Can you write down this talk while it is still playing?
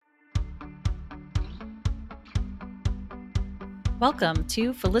Welcome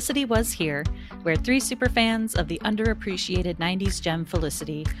to Felicity Was Here, where three superfans of the underappreciated 90s gem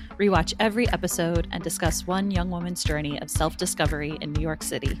Felicity rewatch every episode and discuss one young woman's journey of self-discovery in New York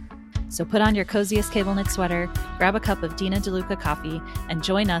City. So put on your coziest cable knit sweater, grab a cup of Dina DeLuca coffee, and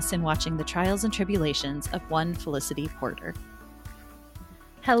join us in watching the trials and tribulations of one Felicity Porter.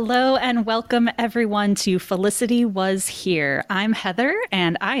 Hello and welcome everyone to Felicity Was Here. I'm Heather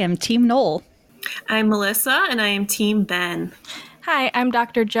and I am Team Noel. I'm Melissa and I am Team Ben. Hi, I'm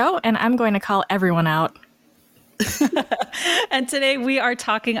Dr. Joe, and I'm going to call everyone out. And today we are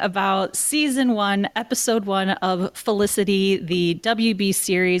talking about Season 1, Episode 1 of Felicity, the WB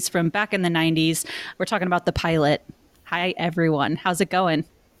series from back in the 90s. We're talking about the pilot. Hi, everyone. How's it going?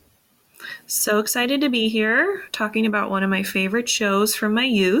 So excited to be here, talking about one of my favorite shows from my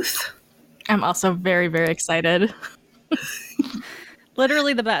youth. I'm also very, very excited.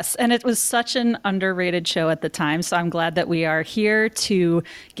 Literally the best. And it was such an underrated show at the time. So I'm glad that we are here to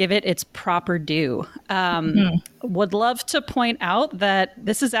give it its proper due. Would love to point out that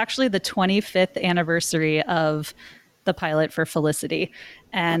this is actually the 25th anniversary of the pilot for Felicity.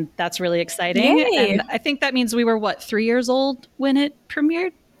 And that's really exciting. Yay. And I think that means we were, 3 years old when it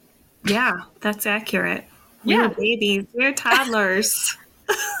premiered? Yeah, that's accurate. Yeah. We're babies. We're toddlers.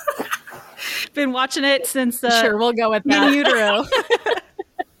 Been watching it since Sure, we'll go with that. in utero.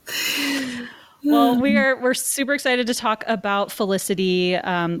 Well, we're super excited to talk about Felicity.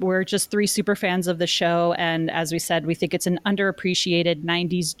 We're just three super fans of the show, and as we said, we think it's an underappreciated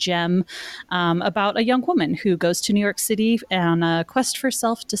 90s gem about a young woman who goes to New York City on a quest for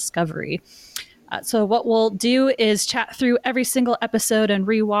self-discovery. So what we'll do is chat through every single episode and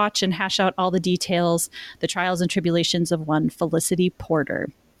rewatch and hash out all the details, the trials and tribulations of one Felicity Porter.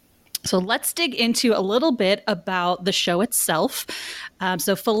 So let's dig into a little bit about the show itself.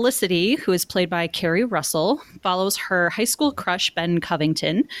 So Felicity, who is played by Keri Russell, follows her high school crush, Ben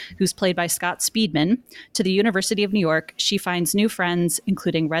Covington, who's played by Scott Speedman, to the University of New York. She finds new friends,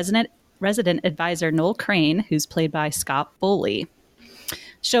 including resident advisor Noel Crane, who's played by Scott Foley.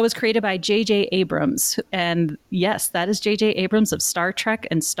 The show was created by J.J. Abrams. And yes, that is J.J. Abrams of Star Trek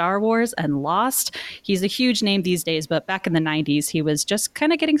and Star Wars and Lost. He's a huge name these days, but back in the 90s, he was just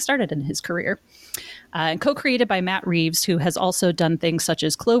kind of getting started in his career. And co-created by Matt Reeves, who has also done things such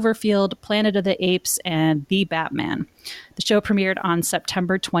as Cloverfield, Planet of the Apes, and The Batman. The show premiered on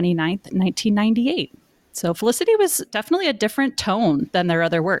September 29th, 1998. So Felicity was definitely a different tone than their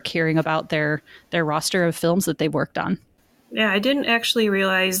other work, hearing about their roster of films that they've worked on. Yeah, I didn't actually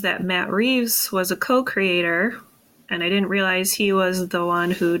realize that Matt Reeves was a co-creator, and I didn't realize he was the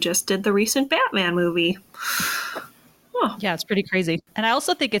one who just did the recent Batman movie. Oh. Yeah, it's pretty crazy. And I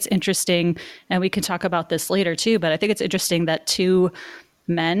also think it's interesting, and we can talk about this later too, but I think it's interesting that two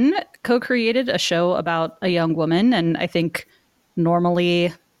men co-created a show about a young woman. And I think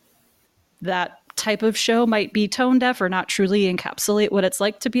normally that type of show might be tone deaf or not truly encapsulate what it's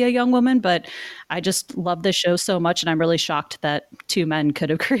like to be a young woman. But I just love this show so much. And I'm really shocked that two men could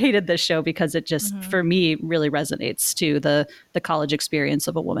have created this show because it just, for me, really resonates to the college experience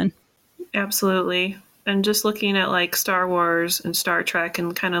of a woman. Absolutely. And just looking at like Star Wars and Star Trek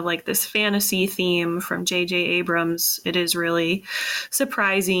and kind of like this fantasy theme from J.J. Abrams, it is really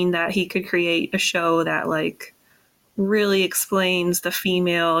surprising that he could create a show that like really explains the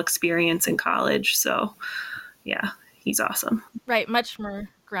female experience in college. So yeah, he's awesome. Right, much more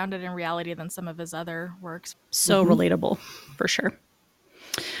grounded in reality than some of his other works. So relatable, for sure.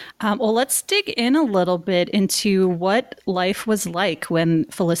 Well, let's dig in a little bit into what life was like when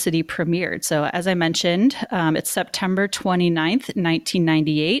Felicity premiered. So as I mentioned, it's September 29th,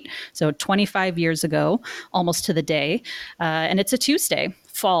 1998. So 25 years ago, almost to the day. And it's a Tuesday.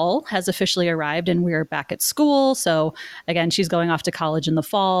 Fall has officially arrived and we're back at school. So again, she's going off to college in the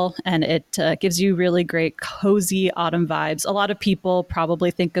fall, and it gives you really great cozy autumn vibes. A lot of people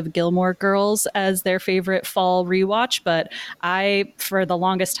probably think of Gilmore Girls as their favorite fall rewatch, but I, for the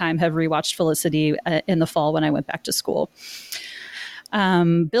longest time, have rewatched Felicity in the fall when I went back to school.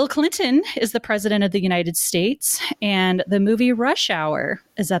 Bill Clinton is the president of the United States, and the movie Rush Hour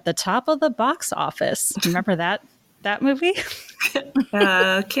is at the top of the box office. Remember that movie?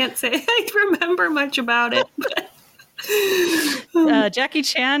 Can't say I remember much about it. Jackie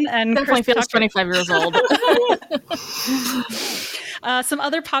Chan and Definitely Chris feels Tucker. 25 years old. Some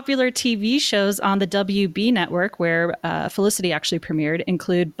other popular TV shows on the WB network where Felicity actually premiered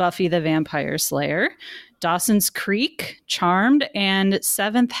include Buffy the Vampire Slayer, Dawson's Creek, Charmed, and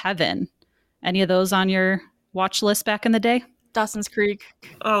Seventh Heaven. Any of those on your watch list back in the day? Dawson's Creek.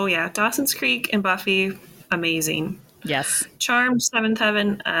 Oh yeah, Dawson's Creek and Buffy, amazing. Yes. Charmed, Seventh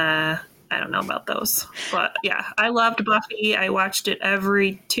Heaven, I don't know about those. But yeah, I loved Buffy. I watched it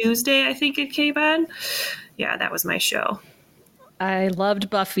every Tuesday, I think it came on. Yeah, that was my show. I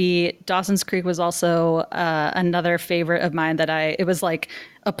loved Buffy. Dawson's Creek was also another favorite of mine it was like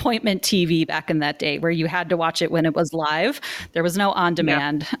appointment TV back in that day where you had to watch it when it was live. There was no on Yeah.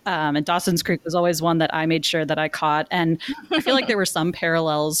 demand. And Dawson's Creek was always one that I made sure that I caught. And I feel like there were some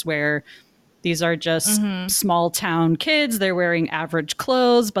parallels where these are just small town kids. They're wearing average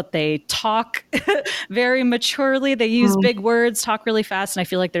clothes, but they talk very maturely. They use big words, talk really fast. And I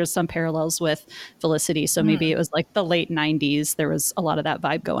feel like there's some parallels with Felicity. So maybe it was like the late 90s. There was a lot of that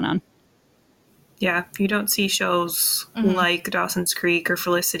vibe going on. Yeah, you don't see shows like Dawson's Creek or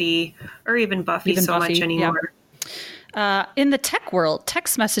Felicity or even Buffy much anymore. Yeah. In the tech world,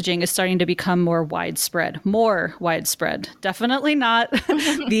 text messaging is starting to become more widespread. Definitely not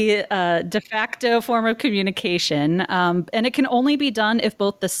the de facto form of communication. And it can only be done if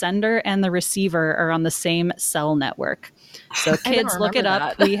both the sender and the receiver are on the same cell network. So kids, look it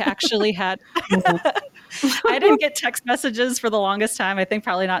up. We actually had... I didn't get text messages for the longest time. I think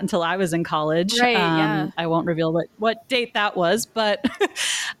probably not until I was in college. Right, yeah. I won't reveal what date that was, but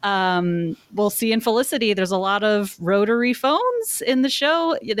we'll see in Felicity. There's a lot of rotary phones in the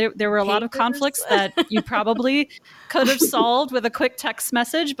show. There were a lot of conflicts that you probably could have solved with a quick text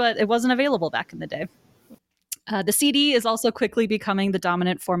message, but it wasn't available back in the day. The CD is also quickly becoming the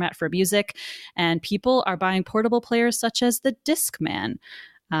dominant format for music, and people are buying portable players such as the Discman.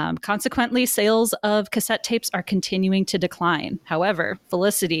 Consequently, sales of cassette tapes are continuing to decline. However,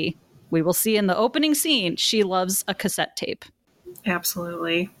 Felicity, we will see in the opening scene, she loves a cassette tape.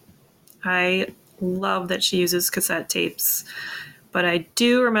 Absolutely. I love that she uses cassette tapes, but I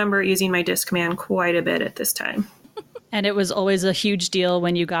do remember using my Discman quite a bit at this time. And it was always a huge deal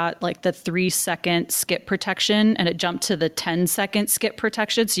when you got like the 3-second skip protection and it jumped to the 10-second skip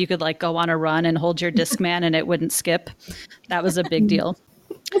protection. So you could like go on a run and hold your Discman and it wouldn't skip. That was a big deal.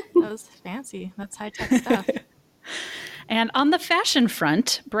 That was fancy. That's high-tech stuff. And on the fashion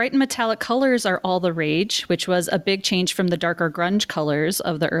front, bright and metallic colors are all the rage, which was a big change from the darker grunge colors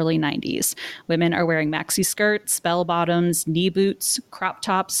of the early 90s. Women are wearing maxi skirts, bell bottoms, knee boots, crop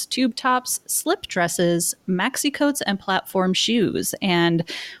tops, tube tops, slip dresses, maxi coats, and platform shoes. And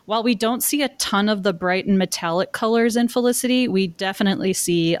while we don't see a ton of the bright and metallic colors in Felicity, we definitely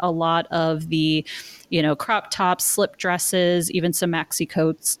see a lot of the crop tops, slip dresses, even some maxi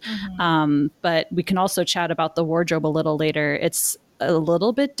coats. But we can also chat about the wardrobe a little later. It's a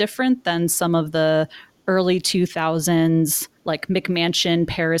little bit different than some of the early 2000s, like McMansion,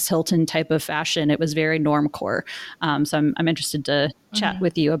 Paris Hilton type of fashion. It was very normcore. So I'm interested to chat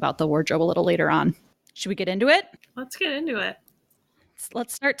with you about the wardrobe a little later on. Should we get into it? Let's get into it.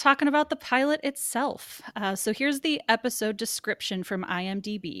 Let's start talking about the pilot itself. So here's the episode description from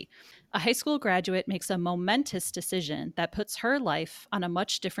IMDb. A high school graduate makes a momentous decision that puts her life on a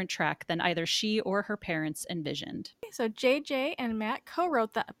much different track than either she or her parents envisioned. So JJ and Matt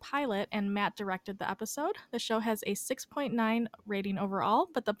co-wrote the pilot and Matt directed the episode. The show has a 6.9 rating overall,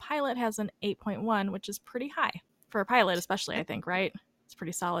 but the pilot has an 8.1, which is pretty high. For a pilot especially, I think, right? It's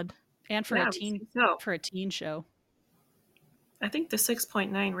pretty solid. And for a teen show. I think the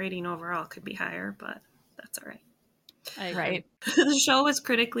 6.9 rating overall could be higher, but that's all right. Right. The show was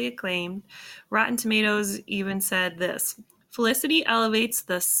critically acclaimed. Rotten Tomatoes even said this: Felicity elevates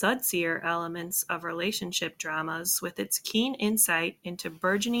the sudsier elements of relationship dramas with its keen insight into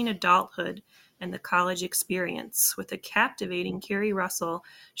burgeoning adulthood and the college experience, with a captivating Keri Russell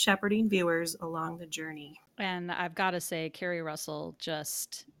shepherding viewers along the journey. And I've got to say, Keri Russell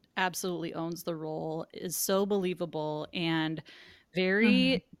just absolutely owns the role, is so believable and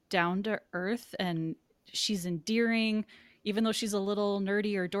very down to earth, and she's endearing. Even though she's a little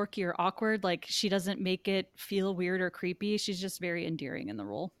nerdy or dorky or awkward, like she doesn't make it feel weird or creepy. She's just very endearing in the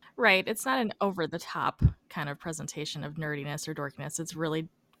role. Right. It's not an over-the-top kind of presentation of nerdiness or dorkiness. It's really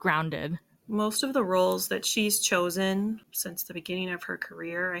grounded. Most of the roles that she's chosen since the beginning of her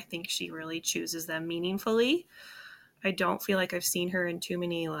career, I think she really chooses them meaningfully. I don't feel like I've seen her in too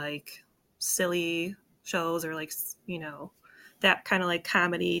many like silly shows or like, that kind of like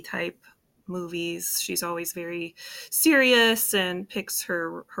comedy type movies. She's always very serious and picks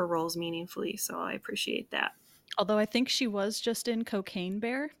her roles meaningfully. So I appreciate that. Although I think she was just in Cocaine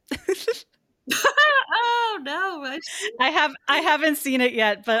Bear. Oh no. I haven't seen it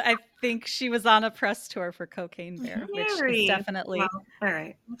yet, but I think she was on a press tour for Cocaine Bear, which is definitely all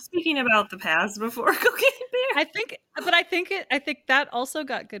right. Speaking about the past before Cocaine Bear. I think that also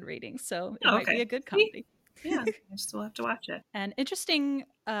got good ratings, so it might be a good comedy. Yeah, I still have to watch it. An interesting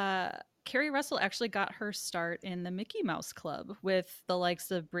Keri Russell actually got her start in the Mickey Mouse Club with the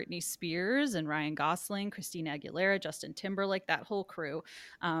likes of Britney Spears and Ryan Gosling, Christina Aguilera, Justin Timberlake, that whole crew.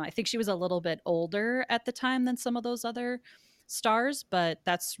 I think she was a little bit older at the time than some of those other stars, but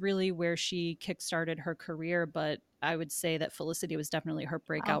that's really where she kickstarted her career. But I would say that Felicity was definitely her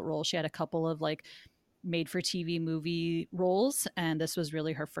breakout role. She had a couple of like made for TV movie roles, and this was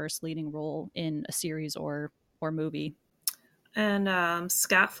really her first leading role in a series or movie. And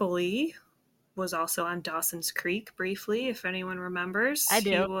Scott Foley was also on Dawson's Creek briefly, if anyone remembers. I do.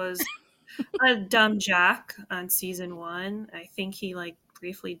 He was a dumb jock on season 1. I think he like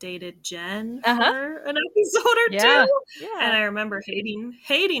briefly dated Jen for an episode or two. Yeah. And I remember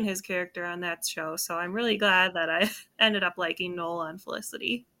hating his character on that show. So I'm really glad that I ended up liking Noel on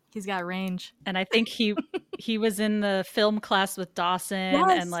Felicity. He's got range. And I think he was in the film class with Dawson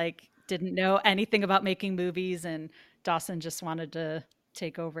and like didn't know anything about making movies, and Dawson just wanted to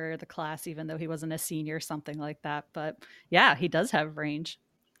take over the class even though he wasn't a senior, something like that. But yeah, he does have range.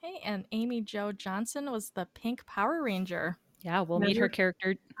 Hey, and Amy Jo Johnson was the Pink Power Ranger. Yeah, we'll meet her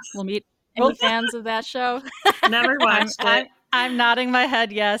character. We'll meet any fans of that show. Never watched it. I'm nodding my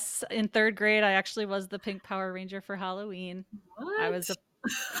head yes. In 3rd grade, I actually was the Pink Power Ranger for Halloween. What? I was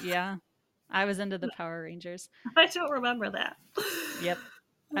into the Power Rangers. I don't remember that. Yep.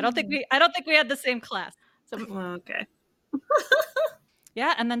 I don't think we had the same class. So okay.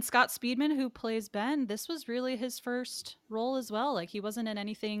 Yeah, and then Scott Speedman, who plays Ben, this was really his first role as well. Like, he wasn't in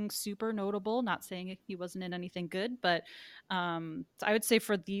anything super notable, not saying he wasn't in anything good, but I would say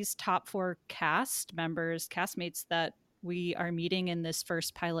for these top 4 castmates that we are meeting in this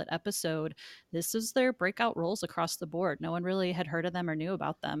first pilot episode, this is their breakout roles across the board. No one really had heard of them or knew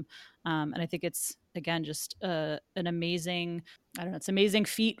about them. And I think it's, again, just an amazing, it's an amazing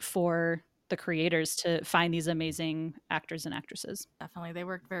feat for the creators to find these amazing actors and actresses. Definitely. They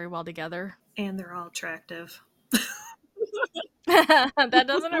work very well together. And they're all attractive. That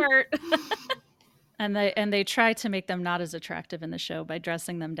doesn't hurt. And they try to make them not as attractive in the show by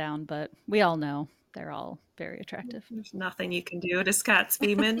dressing them down, but we all know they're all very attractive. There's nothing you can do to Scott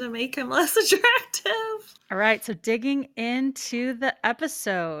Speedman to make him less attractive. All right, so digging into the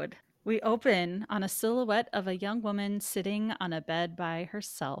episode, we open on a silhouette of a young woman sitting on a bed by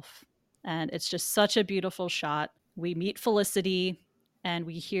herself. And it's just such a beautiful shot. We meet Felicity and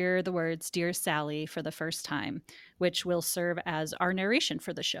we hear the words, "Dear Sally," for the first time, which will serve as our narration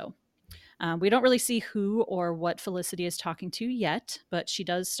for the show. We don't really see who or what Felicity is talking to yet, but she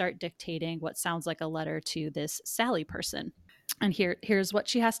does start dictating what sounds like a letter to this Sally person. And here's what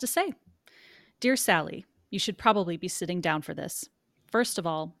she has to say. "Dear Sally, you should probably be sitting down for this. First of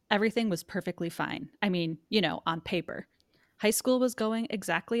all, everything was perfectly fine. I mean, on paper. High school was going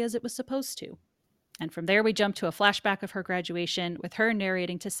exactly as it was supposed to." And from there, we jump to a flashback of her graduation with her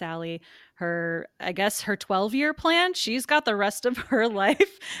narrating to Sally her 12-year plan. She's got the rest of her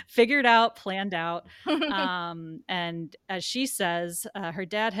life figured out, planned out. And as she says, her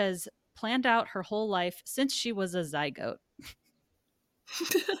dad has planned out her whole life since she was a zygote.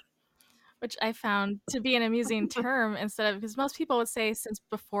 Which I found to be an amusing term instead of, because most people would say since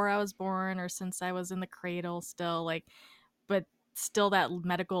before I was born or since I was in the cradle still, like, but still that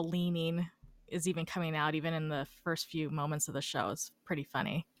medical leaning is even coming out even in the first few moments of the show. It's pretty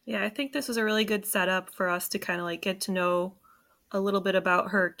funny. Yeah, I think this was a really good setup for us to kind of like get to know a little bit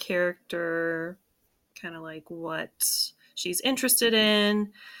about her character, kind of like what she's interested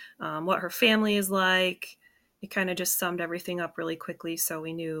in, what her family is like. It kind of just summed everything up really quickly, so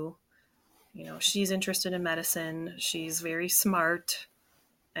we knew, she's interested in medicine, she's very smart,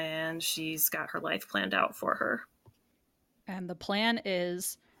 and she's got her life planned out for her. And the plan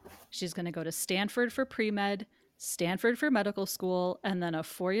is she's going to go to Stanford for pre-med, Stanford for medical school, and then a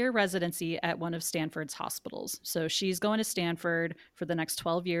 4-year residency at one of Stanford's hospitals. So she's going to Stanford for the next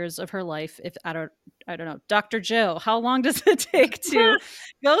 12 years of her life. If I don't know, Dr. Joe, how long does it take to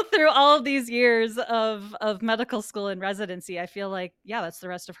go through all of these years of medical school and residency? I feel like, that's the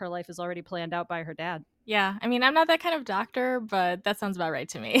rest of her life is already planned out by her dad. Yeah, I mean, I'm not that kind of doctor, but that sounds about right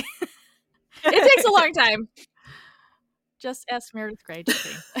to me. It takes a long time. Just ask Meredith Grey.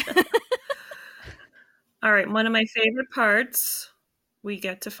 Just kidding. All right, one of my favorite parts, we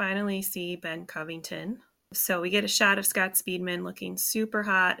get to finally see Ben Covington. So we get a shot of Scott Speedman looking super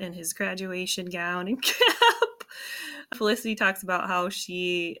hot in his graduation gown and cap. Felicity talks about how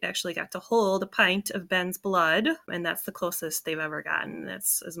she actually got to hold a pint of Ben's blood, and that's the closest they've ever gotten.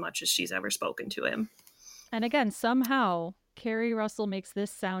 That's as much as she's ever spoken to him. And again, somehow, Keri Russell makes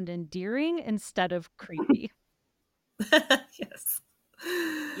this sound endearing instead of creepy. Yes.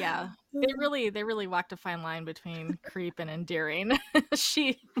 Yeah. They really walked a fine line between creep and endearing.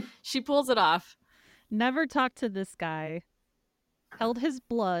 She pulls it off. Never talked to this guy. Held his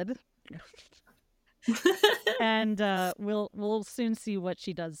blood. And we'll soon see what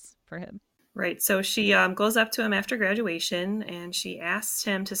she does for him. Right. So she goes up to him after graduation and she asks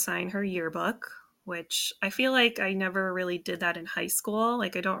him to sign her yearbook, which I feel like I never really did that in high school.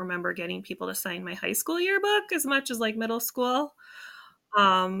 Like, I don't remember getting people to sign my high school yearbook as much as like middle school.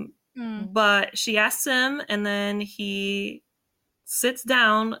 But she asks him, and then he sits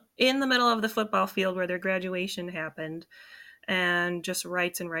down in the middle of the football field where their graduation happened and just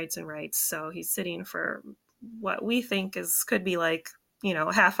writes and writes and writes. So he's sitting for what we think could be like,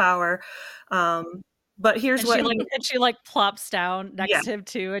 a half hour. But here's she plops down next to him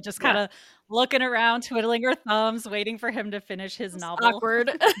too, and just kind of looking around, twiddling her thumbs, waiting for him to finish his novel.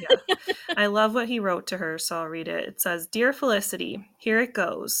 Awkward. I love what he wrote to her, so I'll read it. It says, "Dear Felicity, here it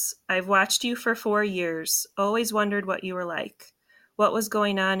goes. I've watched you for 4 years, always wondered what you were like. What was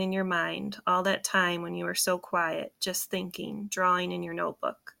going on in your mind all that time when you were so quiet, just thinking, drawing in your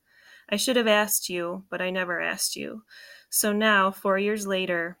notebook? I should have asked you, but I never asked you. So now, 4 years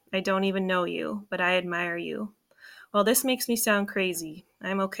later, I don't even know you, but I admire you. Well, this makes me sound crazy.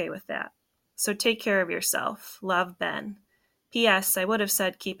 I'm okay with that. So take care of yourself. Love, Ben. P.S. I would have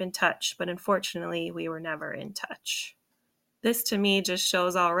said keep in touch, but unfortunately, we were never in touch." This to me just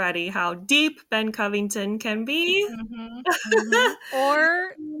shows already how deep Ben Covington can be.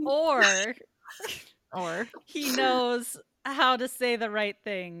 Or he knows how to say the right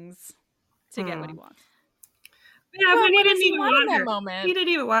things to get what he wants. Yeah, but he didn't even want her. Moment. He didn't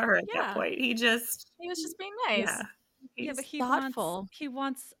even want her at that point. He was just being nice. Yeah, but thoughtful. He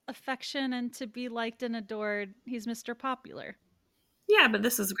wants affection and to be liked and adored. He's Mr. Popular. Yeah, but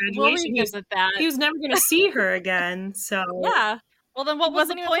this is graduation. He was never going to see her again. So yeah. Well, then what was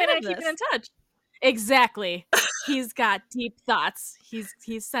the point of keeping in touch? Exactly. He's got deep thoughts.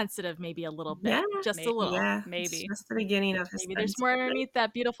 He's sensitive, maybe a little bit, a little. Yeah, maybe. It's just the beginning of his. Maybe there's more underneath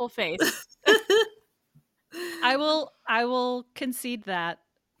that beautiful face. I will concede that.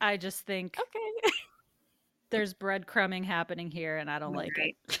 I just think there's breadcrumbing happening here, and I don't like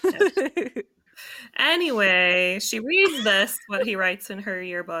it. Anyway, she reads this, what he writes in her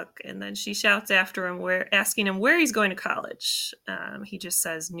yearbook, and then she shouts after him, asking him where he's going to college. He just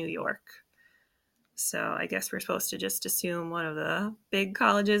says New York. So I guess we're supposed to just assume one of the big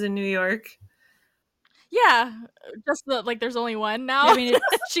colleges in New York. Yeah, just there's only one now. I mean,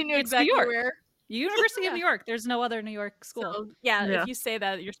 she knew exactly where. University of New York. There's no other New York school. So, if you say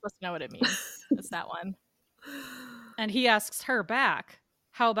that, you're supposed to know what it means. It's that one. And he asks her back,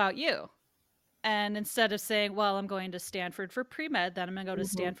 "How about you?" And instead of saying, "Well, I'm going to Stanford for pre-med, then I'm going to go to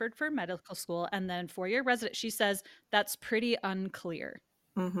Stanford for medical school, and then 4-year resident," she says, "That's pretty unclear."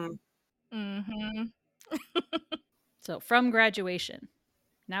 So from graduation,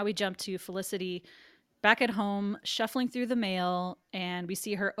 now we jump to Felicity back at home, shuffling through the mail, and we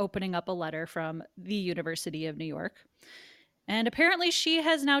see her opening up a letter from the University of New York. And apparently she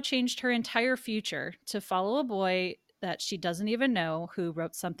has now changed her entire future to follow a boy that she doesn't even know who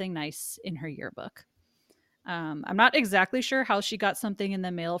wrote something nice in her yearbook. I'm not exactly sure how she got something in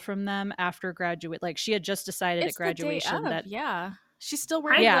the mail from them after graduate. Like, she had just decided at graduation that she's still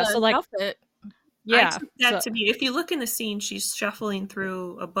wearing the outfit. Yeah, I took that to be, if you look in the scene, she's shuffling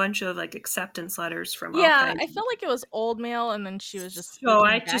through a bunch of acceptance letters from all kinds. I felt like it was old mail, and then she was just. So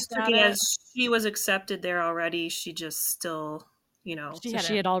I just took it as she was accepted there already. She just still,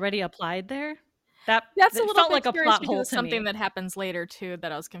 she had already applied there. That's a little felt bit like a plot hole to something me. that happens later too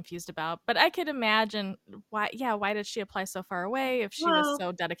that I was confused about. But I could imagine why. Yeah, why did she apply so far away if she was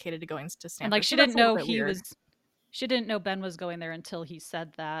so dedicated to going to Stanford? And she didn't know she didn't know Ben was going there until he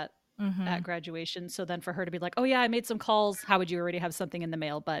said that at graduation. So then for her to be like, "Oh yeah, I made some calls. How would you already have something in the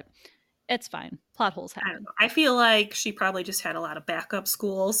mail?" But it's fine. Plot holes happen. I feel like she probably just had a lot of backup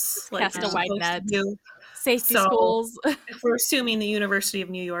schools. Cast a wide net. Safety schools. If we're assuming the University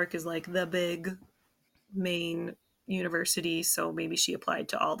of New York is the big main university, so maybe she applied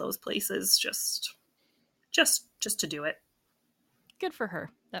to all those places just to do it. Good for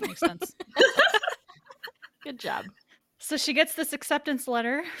her. That makes sense. Good job. So she gets this acceptance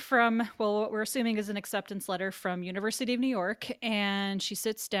letter from, what we're assuming is an acceptance letter from University of New York, and she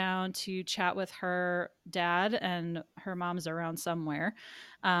sits down to chat with her dad, and her mom's around somewhere.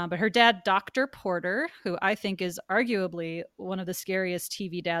 But her dad, Dr. Porter, who I think is arguably one of the scariest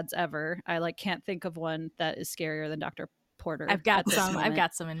TV dads ever. I can't think of one that is scarier than Dr. Porter. I've got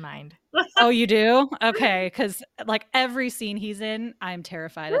some in mind. Oh, you do? Okay, because every scene he's in, I'm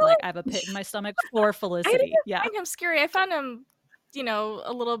terrified. Really? I have a pit in my stomach for Felicity. I didn't find him scary. I found him you know,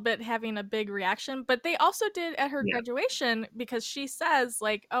 a little bit having a big reaction, but they also did at her Yeah. graduation, because she says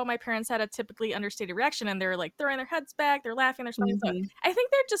like, oh, my parents had a typically understated reaction, and they're like throwing their heads back, they're laughing, they're smiling. So I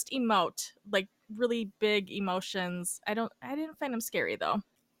think they're just emote, like really big emotions. I didn't find them scary though.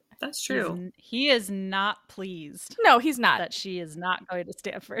 That's true. He is not pleased No, he's not. that she is not going to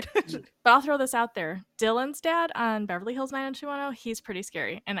Stanford. But I'll throw this out there. Dylan's dad on Beverly Hills 90210, he's pretty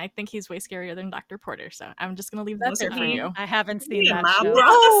scary. And I think he's way scarier than Dr. Porter. So I'm just going to leave that there for you. I haven't seen Yeah, that Mom show. Boss.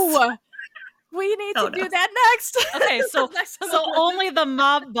 Oh! We need to do that next. Okay, so only the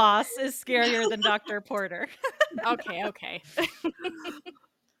mob boss is scarier than Dr. Porter. Okay.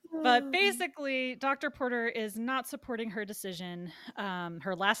 But basically, Dr. Porter is not supporting her decision,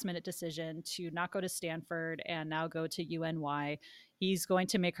 her last minute decision to not go to Stanford and now go to UNY. He's going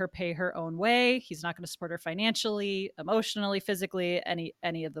to make her pay her own way. He's not going to support her financially, emotionally, physically,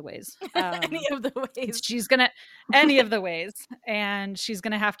 any of the ways. Any of the ways. She's going to, any of the ways. And she's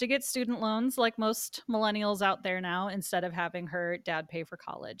going to have to get student loans like most millennials out there now, instead of having her dad pay for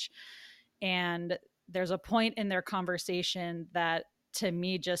college. And there's a point in their conversation that to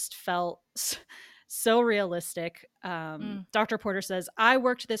me just felt so realistic. Dr. Porter says, I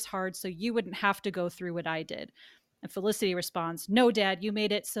worked this hard so you wouldn't have to go through what I did. And Felicity responds, no, Dad, you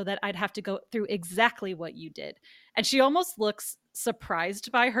made it so that I'd have to go through exactly what you did. And she almost looks surprised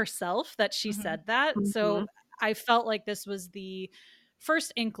by herself that she said that. So I felt like this was the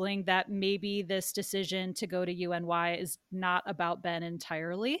first inkling that maybe this decision to go to UNY is not about Ben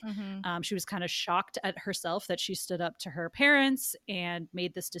entirely. She was kind of shocked at herself that she stood up to her parents and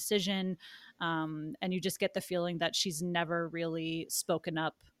made this decision. And you just get the feeling that she's never really spoken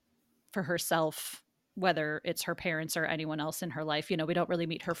up for herself, whether it's her parents or anyone else in her life. You know, we don't really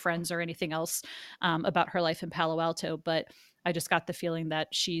meet her friends or anything else about her life in Palo Alto, but I just got the feeling that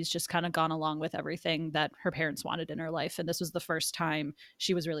she's just kind of gone along with everything that her parents wanted in her life. And this was the first time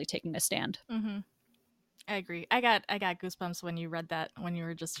she was really taking a stand. I agree. I got goosebumps when you read that, when you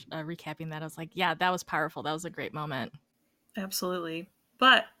were just recapping that. I was like, yeah, that was powerful. That was a great moment. Absolutely.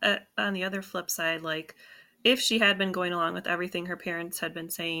 But on the other flip side, like, if she had been going along with everything her parents had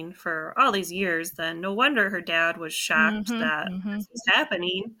been saying for all these years, then no wonder her dad was shocked that this was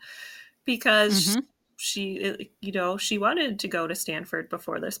happening, because she, you know, she wanted to go to Stanford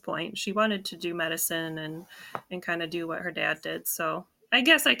before this point. She wanted to do medicine and kind of do what her dad did. So I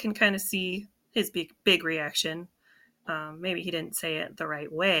guess I can kind of see his big reaction. Maybe he didn't say it the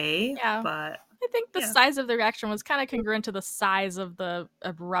right way, but I think the size of the reaction was kind of congruent to the size of the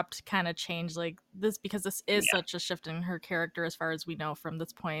abrupt kind of change, like this, because this is such a shift in her character as far as we know from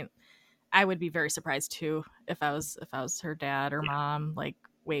this point. I would be very surprised too if I was her dad or mom. Like,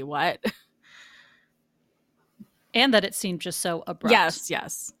 wait, what? And that it seemed just so abrupt.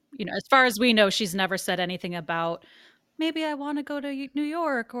 Yes. You know, as far as we know, she's never said anything about maybe I want to go to New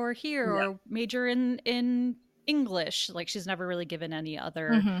York or here or major in English. Like, she's never really given any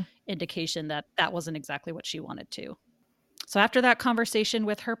other indication that that wasn't exactly what she wanted to. So after that conversation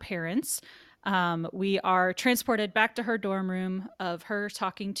with her parents, we are transported back to her dorm room of her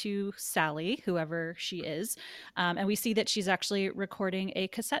talking to Sally, whoever she is. And we see that she's actually recording a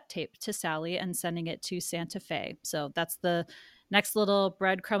cassette tape to Sally and sending it to Santa Fe. So that's the next little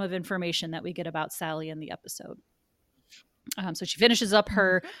breadcrumb of information that we get about Sally in the episode. So she finishes up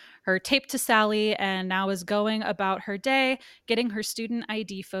her tape to Sally and now is going about her day, getting her student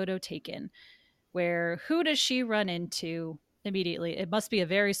ID photo taken. Where who does she run into immediately? It must be a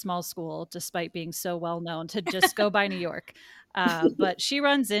very small school, despite being so well known to just go by New York. But she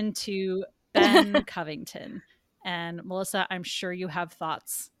runs into Ben Covington. And Melissa, I'm sure you have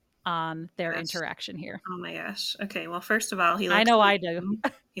thoughts on their interaction here. Oh my gosh. Okay, well, first of all, he looks I know I do.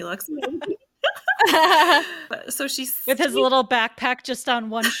 He looks amazing. So she's with his little backpack just on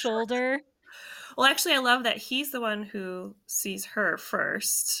one shoulder. Well, actually, I love that he's the one who sees her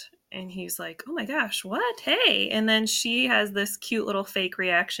first. And he's like, oh my gosh, what? Hey. And then she has this cute little fake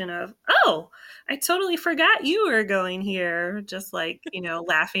reaction of, oh, I totally forgot you were going here. Just like, you know,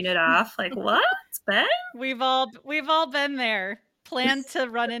 laughing it off. Like, what, Ben? We've all been there. Planned to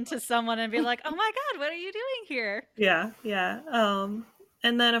run into someone and be like, oh my God, what are you doing here? Yeah.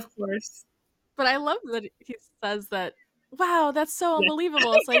 And then, of course. But I love that he says that, wow, that's so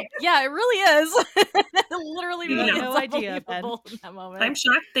unbelievable. It's like, yeah, it really is. It literally really no idea, Ben. In that moment. I'm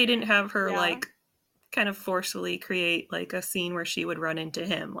shocked they didn't have her like kind of forcefully create like a scene where she would run into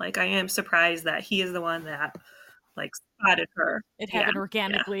him. Like, I am surprised that he is the one that like spotted her. It happened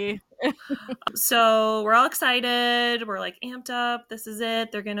organically. Yeah. So we're all excited. We're like amped up. This is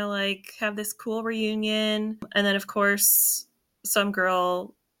it. They're gonna like have this cool reunion. And then of course some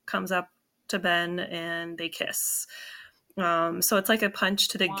girl comes up to Ben and they kiss. So it's like a punch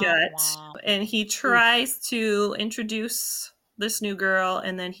to the gut. And he tries to introduce this new girl,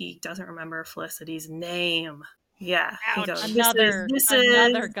 and then he doesn't remember Felicity's name. Yeah. He goes, another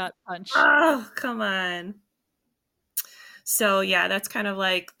gut punch. Oh, come on. So yeah, that's kind of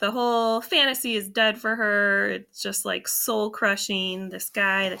like the whole fantasy is dead for her. It's just like soul crushing. This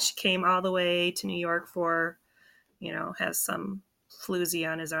guy that she came all the way to New York for, has some floozy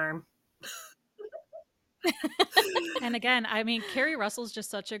on his arm. And again, I mean, Keri Russell's just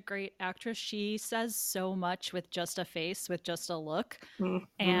such a great actress. She says so much with just a face, with just a look. Mm-hmm.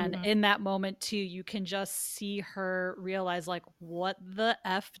 And in that moment, too, you can just see her realize, like, what the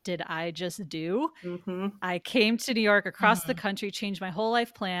F did I just do? Mm-hmm. I came to New York, across the country, changed my whole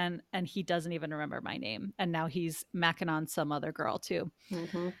life plan, and he doesn't even remember my name. And now he's macking on some other girl, too.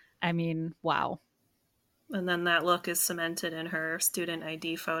 Mm-hmm. I mean, wow. And then that look is cemented in her student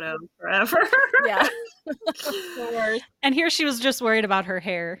ID photo forever. Yeah. And here she was just worried about her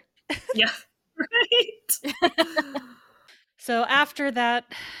hair. Yeah, right. So after that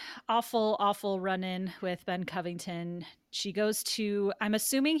awful run-in with Ben Covington, she goes to, I'm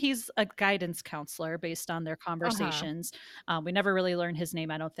assuming he's a guidance counselor based on their conversations. We never really learn his name,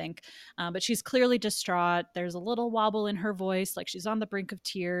 I don't think. But she's clearly distraught. There's a little wobble in her voice, like she's on the brink of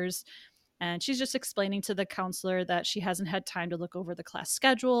tears. And she's just explaining to the counselor that she hasn't had time to look over the class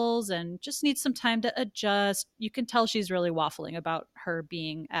schedules and just needs some time to adjust. You can tell she's really waffling about her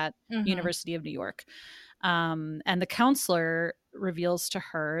being at University of New York. And the counselor reveals to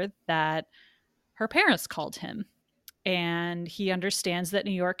her that her parents called him. And he understands that New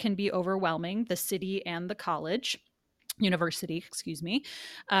York can be overwhelming, the city and the university, excuse me.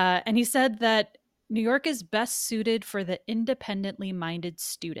 And he said that New York is best suited for the independently minded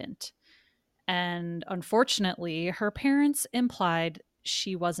student. And unfortunately, her parents implied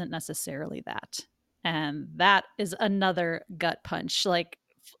she wasn't necessarily that. And that is another gut punch. Like,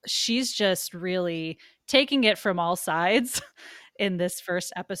 she's just really taking it from all sides in this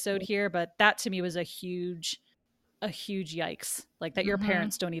first episode here. But that to me was a huge yikes. Like, that your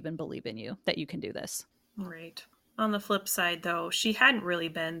parents don't even believe in you, that you can do this. Right. On the flip side, though, she hadn't really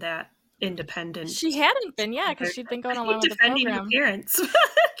been that independent. She hadn't been, yeah, because she'd been going along with the program. Her parents.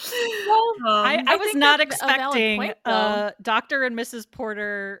 Well, I was not expecting Dr. and Mrs.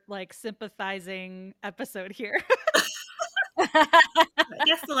 Porter like sympathizing episode here. I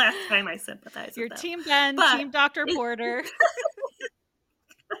guess the last time I sympathized Your with team Ben, team Dr. Porter.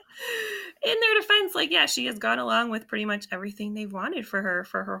 In their defense, like, yeah, she has gone along with pretty much everything they've wanted for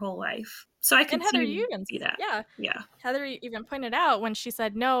her whole life. So I can see that. Yeah. Heather even pointed out when she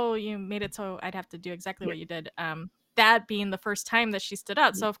said, no, you made it so I'd have to do exactly what you did. That being the first time that she stood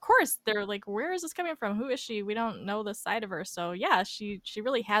out. So of course they're like, where is this coming from? Who is she? We don't know the side of her. So yeah, she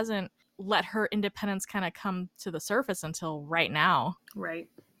really hasn't let her independence kind of come to the surface until right now. Right.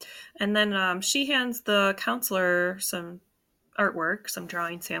 And then she hands the counselor some artwork, some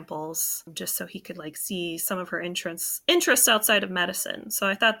drawing samples, just so he could like see some of her interests outside of medicine. So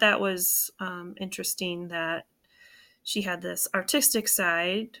I thought that was interesting that she had this artistic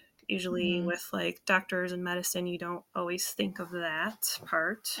side. Usually with like doctors and medicine, you don't always think of that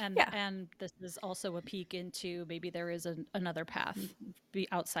part. And this is also a peek into maybe there is another path be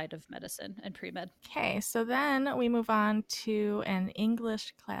outside of medicine and pre-med. Okay, so then we move on to an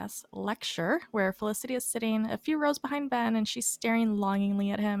English class lecture where Felicity is sitting a few rows behind Ben and she's staring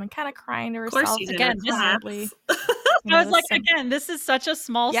longingly at him and kind of crying to herself. Of course, again, I was like, again, this is such a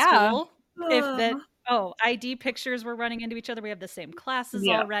small school. ID pictures were running into each other. We have the same classes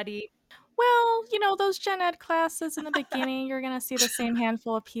already. Well, those gen ed classes in the beginning, you're going to see the same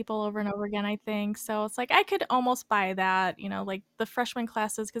handful of people over and over again, I think. So it's like, I could almost buy that, like the freshman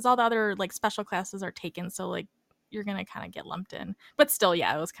classes, because all the other like special classes are taken. So like, you're going to kind of get lumped in. But still,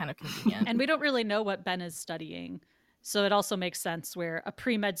 yeah, it was kind of convenient. And we don't really know what Ben is studying. So it also makes sense where a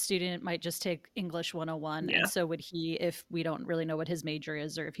pre-med student might just take English 101. Yeah. And so would he, if we don't really know what his major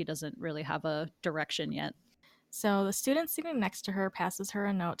is or if he doesn't really have a direction yet. So the student sitting next to her passes her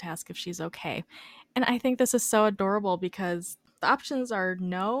a note to ask if she's okay. And I think this is so adorable because the options are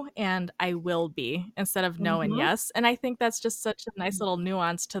no and I will be instead of no and yes. And I think that's just such a nice little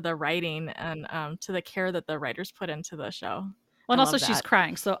nuance to the writing and to the care that the writers put into the show. Well, and also she's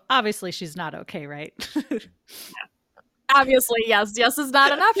crying. So obviously she's not okay, right? Obviously, yes. Yes is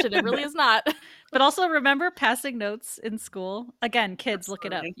not an option. It really is not. But also remember passing notes in school? Again, kids, look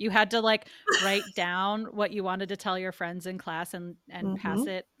it up. Absolutely. You had to like write down what you wanted to tell your friends in class and pass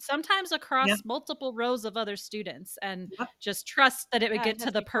it sometimes across multiple rows of other students, and just trust that it would get it to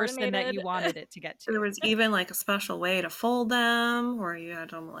has the be person that you coordinated. wanted it to get to. There was even like a special way to fold them, where you had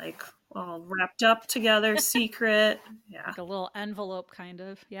them like all wrapped up together, secret. Yeah. Like a little envelope kind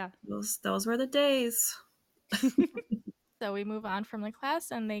of. Yeah. Those were the days. So we move on from the class,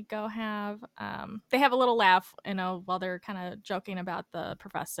 and they go have they have a little laugh, while they're kind of joking about the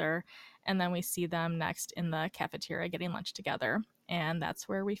professor, and then we see them next in the cafeteria getting lunch together, and that's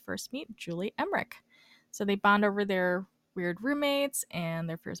where we first meet Julie Emmerich. So they bond over their weird roommates and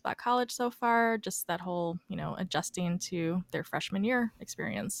their fears about college so far, just that whole adjusting to their freshman year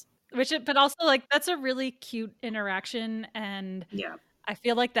experience. But also like that's a really cute interaction, and yeah. I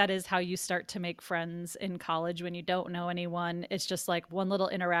feel like that is how you start to make friends in college when you don't know anyone. It's just like one little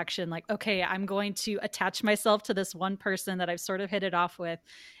interaction, like, okay, I'm going to attach myself to this one person that I've sort of hit it off with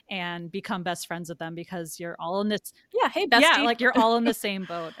and become best friends with them because you're all in this. Yeah, hey, bestie. Yeah, like you're all in the same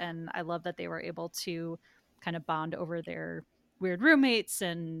boat. And I love that they were able to kind of bond over their weird roommates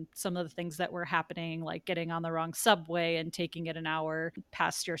and some of the things that were happening, like getting on the wrong subway and taking it an hour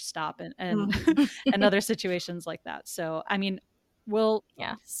past your stop and and other situations like that. So, I mean,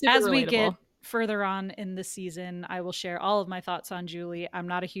 as we get further on in the season, I will share all of my thoughts on Julie. I'm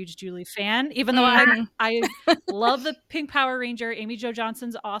not a huge Julie fan, even though I love the Pink Power Ranger. Amy Jo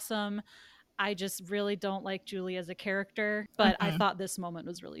Johnson's awesome. I just really don't like Julie as a character, but I thought this moment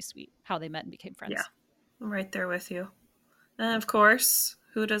was really sweet, how they met and became friends. Yeah, I'm right there with you. And of course,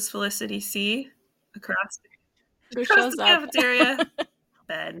 who does Felicity see across the cafeteria?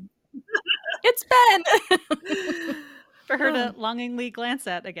 Ben. It's Ben! For her to longingly glance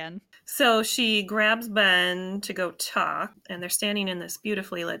at again. So she grabs Ben to go talk, and they're standing in this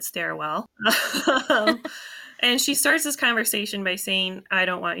beautifully lit stairwell. And she starts this conversation by saying, I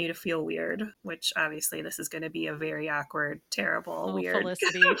don't want you to feel weird, which obviously this is going to be a very awkward, terrible, weird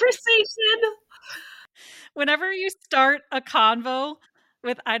Felicity conversation. Whenever you start a convo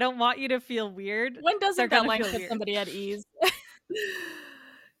with, I don't want you to feel weird. When doesn't that line put somebody at ease?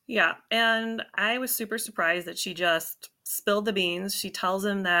 Yeah, and I was super surprised that she just spilled the beans. She tells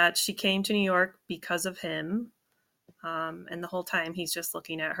him that she came to New York because of him. And the whole time he's just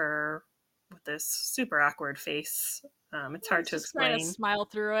looking at her with this super awkward face. It's hard to explain. Trying to smile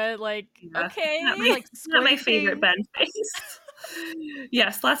through it, like, okay. Not my favorite Ben face.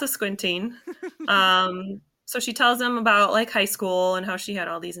 Yes, lots of squinting. So she tells him about like high school and how she had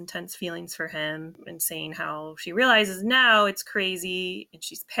all these intense feelings for him, and saying how she realizes now it's crazy and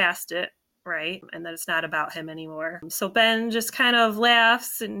she's past it, right? And that it's not about him anymore. So Ben just kind of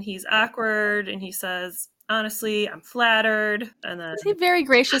laughs, and he's awkward, and he says, honestly, I'm flattered. And then he very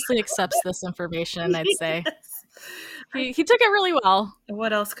graciously accepts this information, I'd say. He took it really well.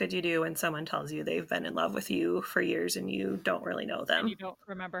 What else could you do when someone tells you they've been in love with you for years and you don't really know them? And you don't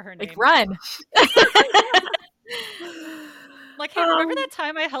remember her name. Like, run. Like, hey, remember that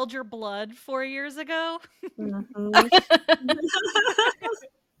time I held your blood 4 years ago?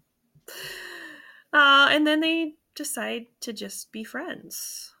 And then they decide to just be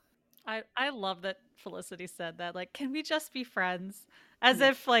friends. I love that Felicity said that. Like, can we just be friends? As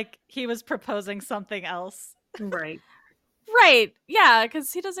if, like, he was proposing something else. Right. Right. Yeah,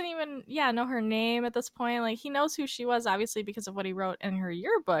 because he doesn't even, know her name at this point. Like, he knows who she was, obviously, because of what he wrote in her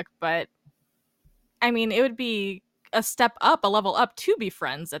yearbook. But, I mean, it would be a step up, a level up to be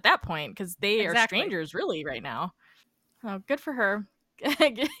friends at that point, because they are strangers, really, right now. Oh, good for her.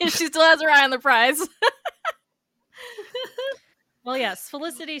 She still has her eye on the prize. Well, yes,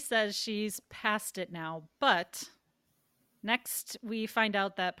 Felicity says she's past it now, but next we find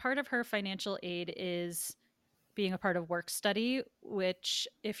out that part of her financial aid is being a part of work study, which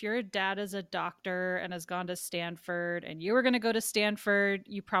if your dad is a doctor and has gone to Stanford and you were going to go to Stanford,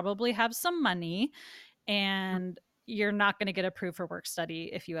 you probably have some money, and you're not going to get approved for work study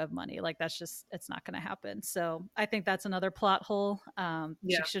if you have money. Like, that's just, it's not going to happen. So I think that's another plot hole.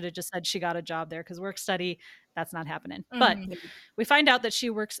 She should have just said she got a job there, because work study, that's not happening. But we find out that she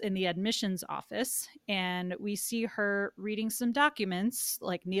works in the admissions office, and we see her reading some documents,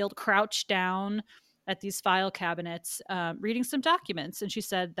 like kneeled, crouched down at these file cabinets, reading some documents. And she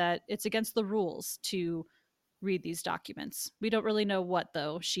said that it's against the rules to read these documents. We don't really know what,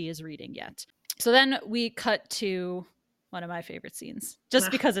 though, she is reading yet. So then we cut to one of my favorite scenes,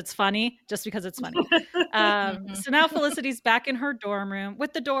 just because it's funny. So now Felicity's back in her dorm room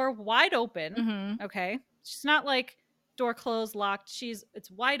with the door wide open. Okay. She's not like door closed, locked.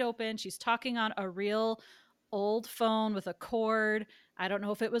 It's wide open. She's talking on a real old phone with a cord. I don't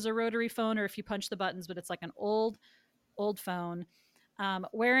know if it was a rotary phone or if you punch the buttons, but it's like an old phone.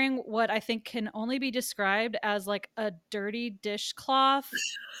 Wearing what I think can only be described as like a dirty dishcloth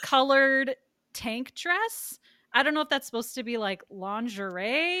colored tank dress. I don't know if that's supposed to be like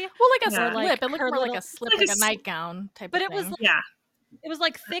lingerie. Well, like a Yeah. slip. It looked more like a slip, like a s- nightgown type but of it was thing. like, Yeah. it was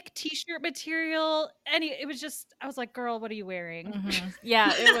like thick t-shirt material. It was just, I was like, girl, what are you wearing?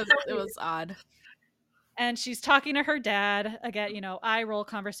 Yeah, it was odd. And she's talking to her dad again, eye roll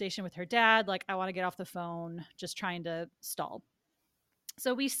conversation with her dad, like, I want to get off the phone, just trying to stall.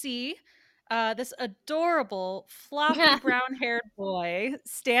 So we see this adorable, floppy, brown-haired boy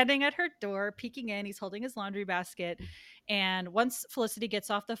standing at her door, peeking in. He's holding his laundry basket. And once Felicity gets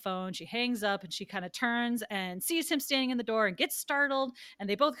off the phone, she hangs up and she kind of turns and sees him standing in the door and gets startled. And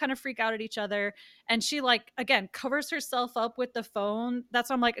they both kind of freak out at each other. And she, like, again, covers herself up with the phone. That's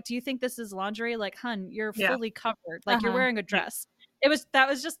why I'm like, do you think this is lingerie? Like, hun, you're fully covered. Like, you're wearing a dress. That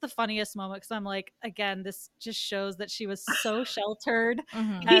was just the funniest moment, because I'm like, again, this just shows that she was so sheltered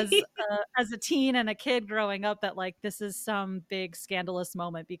as a teen and a kid growing up, that like this is some big scandalous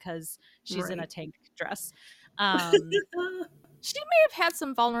moment because she's in a tank dress. She may have had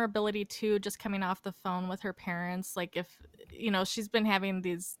some vulnerability too, just coming off the phone with her parents. Like, if she's been having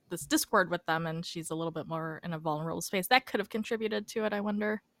this discord with them, and she's a little bit more in a vulnerable space, that could have contributed to it, I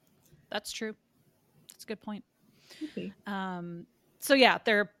wonder. That's true. That's a good point. Okay. So yeah,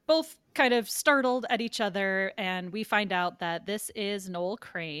 they're both kind of startled at each other, and we find out that this is Noel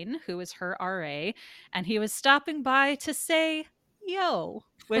Crane, who is her RA, and he was stopping by to say yo,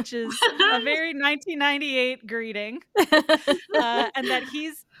 which is a very 1998 greeting. And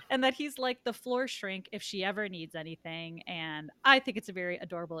that he's like the floor shrink if she ever needs anything. And I think it's a very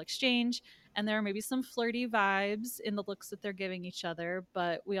adorable exchange. And there are maybe some flirty vibes in the looks that they're giving each other,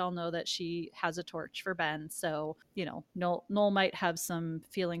 but we all know that she has a torch for Ben. So, Noel might have some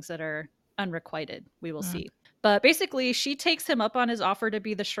feelings that are unrequited. We will see. But basically, she takes him up on his offer to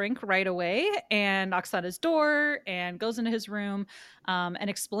be the shrink right away and knocks on his door and goes into his room and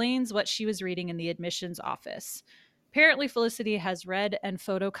explains what she was reading in the admissions office. Apparently, Felicity has read and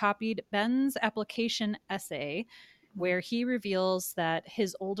photocopied Ben's application essay, where he reveals that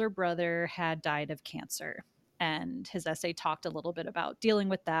his older brother had died of cancer. And his essay talked a little bit about dealing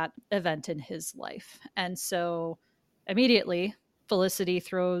with that event in his life. And so immediately, Felicity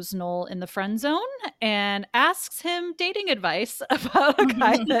throws Noel in the friend zone and asks him dating advice about a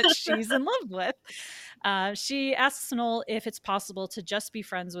guy that she's in love with. She asks Noel if it's possible to just be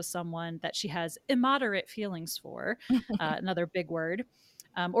friends with someone that she has immoderate feelings for, another big word,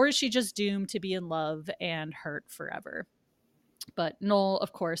 or is she just doomed to be in love and hurt forever? But Noel,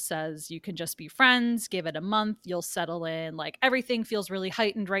 of course, says you can just be friends, give it a month, you'll settle in. Like, everything feels really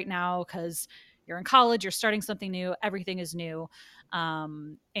heightened right now because you're in college, you're starting something new, everything is new.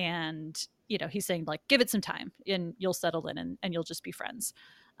 And, he's saying, like, give it some time and you'll settle in and you'll just be friends.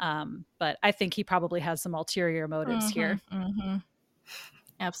 But I think he probably has some ulterior motives here.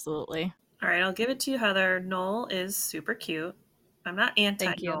 Absolutely. All right, I'll give it to you, Heather. Noel is super cute. I'm not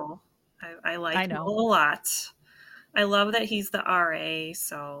anti-Noel. I like Noel a lot. I love that he's the RA,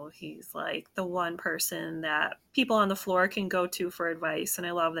 so he's like the one person that people on the floor can go to for advice, and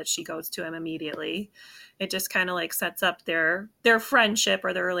I love that she goes to him immediately. It just kind of like sets up their friendship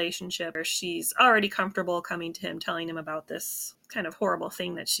or their relationship, where she's already comfortable coming to him, telling him about this kind of horrible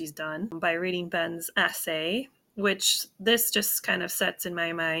thing that she's done by reading Ben's essay, which this just kind of sets in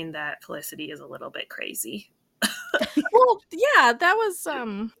my mind that Felicity is a little bit crazy. Well, yeah, that was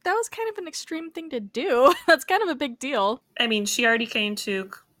kind of an extreme thing to do. That's kind of a big deal. I mean, she already came to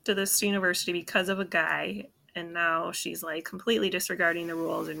this university because of a guy, and now she's like completely disregarding the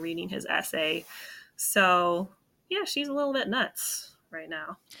rules and reading his essay. So yeah, she's a little bit nuts right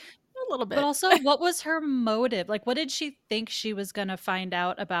now. A little bit. But also, what was her motive? Like, what did she think she was going to find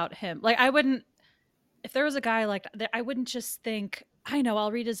out about him? Like, if there was a guy like that, I wouldn't just think, I know,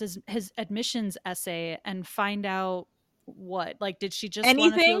 I'll read his admissions essay and find out what. Like, did she just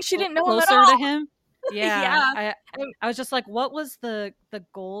want to feel she didn't know closer him at all. to him? Yeah. I was just like, what was the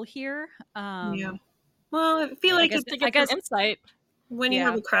goal here? Yeah. Well, I feel like to get some insight. When you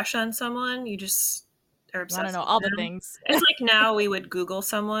have a crush on someone, you just are obsessed. I don't know all the things. It's like now we would Google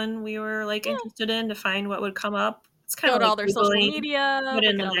someone we were like interested in to find what would come up. It's kind of like all their social media, but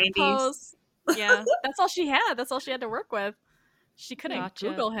in the 90s. Posts. Yeah, that's all she had. That's all she had to work with. She couldn't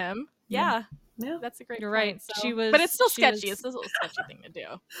Google him. Yeah, that's a great point. You're right. So. But it's still sketchy. It's still a sketchy thing to do.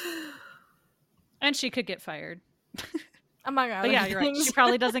 And she could get fired. Among other but yeah, you're right. She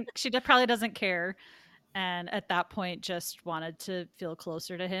probably doesn't care. and at that point just wanted to feel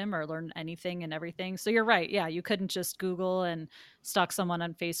closer to him or learn anything and everything. So you're right. Yeah, you couldn't just Google and stalk someone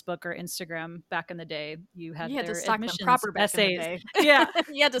on Facebook or Instagram back in the day. You had to their stalk them admissions proper back essays. in the day. Yeah.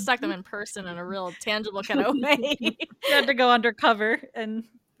 You had to stalk them in person in a real tangible kind of way. You had to go undercover and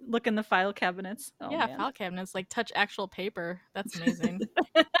look in the file cabinets. Oh, yeah, man. file cabinets, like touch actual paper. That's amazing.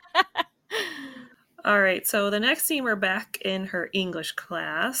 All right, so the next scene, we're back in her English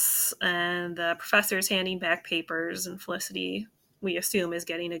class, and the professor's handing back papers, and Felicity, we assume, is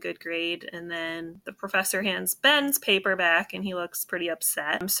getting a good grade. And then the professor hands Ben's paper back, and he looks pretty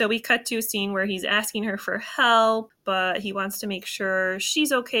upset. So we cut to a scene where he's asking her for help, but he wants to make sure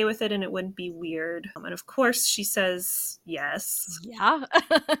she's okay with it and it wouldn't be weird. And of course, she says yes. Yeah,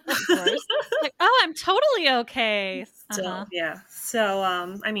 of course. Like, oh, I'm totally okay. So, yeah. So,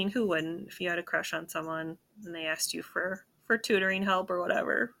 I mean, who wouldn't? If you had a crush on someone and they asked you for tutoring help or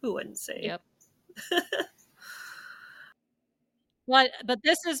whatever, who wouldn't say? Yep. But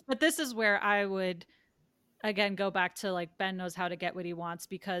this is where I would again go back to like Ben knows how to get what he wants,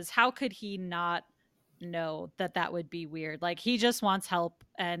 because how could he not know that that would be weird? Like, he just wants help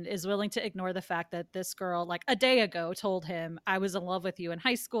and is willing to ignore the fact that this girl like a day ago told him, I was in love with you in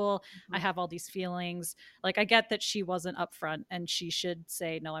high school. I have all these feelings. Like, I get that she wasn't upfront and she should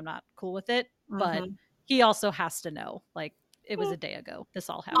say, no, I'm not cool with it. But he also has to know, like, it was a day ago. This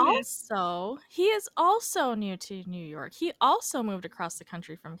all happened. Also, he is also new to New York. He also moved across the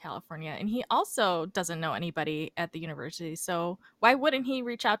country from California, and he also doesn't know anybody at the university. So why wouldn't he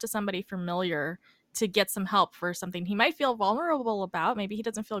reach out to somebody familiar to get some help for something he might feel vulnerable about? Maybe he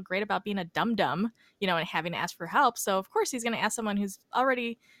doesn't feel great about being a dum-dum, you know, and having to ask for help. So of course he's going to ask someone who's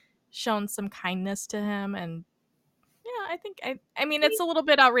already shown some kindness to him. And yeah, I mean, it's a little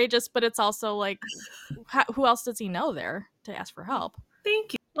bit outrageous, but it's also like, who else does he know there to ask for help?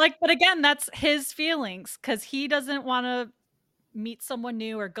 Thank you. Like, but again, that's his feelings, because he doesn't want to meet someone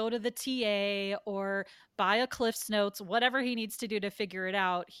new or go to the TA or buy a Cliff's Notes, whatever he needs to do to figure it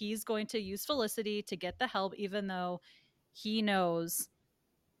out. He's going to use Felicity to get the help, even though he knows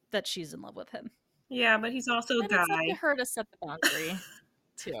that she's in love with him. Yeah, but he's also a guy. It's up to her to set the boundary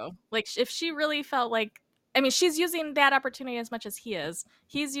too. Like, if she really felt like, I mean, she's using that opportunity as much as he is.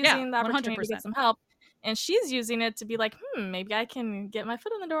 He's using the opportunity 100%. To get some help, and she's using it to be like, maybe I can get my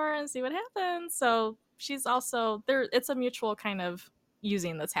foot in the door and see what happens. So she's also there. It's a mutual kind of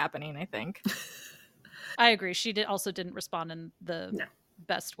using that's happening, I think. I agree. She also didn't respond in the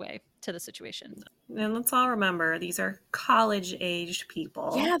best way to the situation. And let's all remember, these are college-aged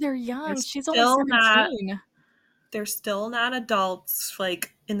people. Yeah, they're young. She's only 17. They're still not adults,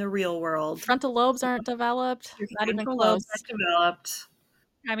 like, in the real world. Frontal lobes aren't developed. Not even close. Lobes aren't developed.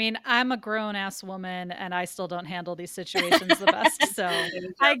 I mean, I'm a grown-ass woman, and I still don't handle these situations the best, so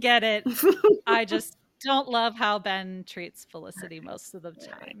I get it. I just don't love how Ben treats Felicity most of the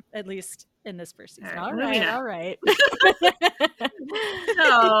time, at least in this first season. All right.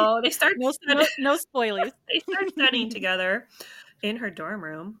 So they start no spoilies. They start studying together in her dorm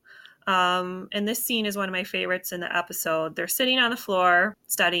room. And this scene is one of my favorites in the episode. They're sitting on the floor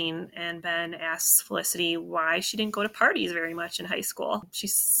studying, and Ben asks Felicity why she didn't go to parties very much in high school. She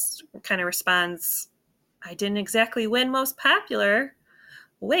kind of responds, I didn't exactly win most popular.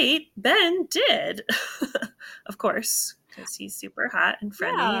 Wait, Ben did. Of course, because he's super hot and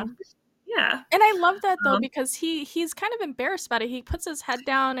friendly. Yeah. And I love that, though, because he's kind of embarrassed about it. He puts his head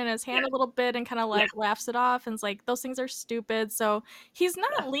down and his hand a little bit and kind of like laughs it off and is like, those things are stupid. So he's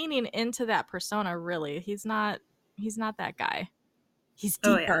not leaning into that persona, really. He's not that guy. He's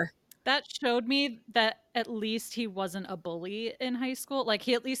deeper. That showed me that at least he wasn't a bully in high school. Like,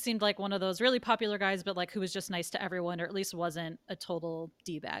 he at least seemed like one of those really popular guys, but like who was just nice to everyone, or at least wasn't a total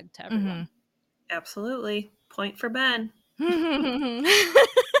D-bag to everyone. Absolutely. Point for Ben. All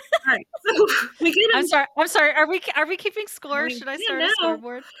right. So I'm sorry. Are we keeping score? Should I start a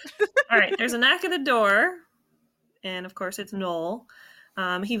scoreboard? All right. There's a knock at the door, and of course it's Noel.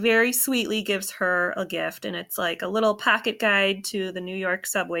 He very sweetly gives her a gift, and it's like a little pocket guide to the New York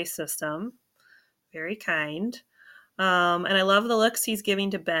subway system. Very kind. And I love the looks he's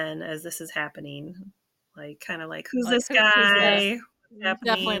giving to Ben as this is happening. Like, kind of like, who's this guy?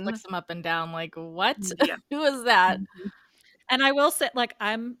 Definitely looks him up and down. Like, what? Yeah. Who is that? And I will say, like,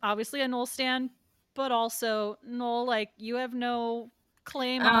 I'm obviously a Noel stan, but also, Noel, like, you have no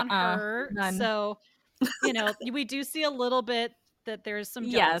claim on her. None. So, you know, we do see a little bit that there's some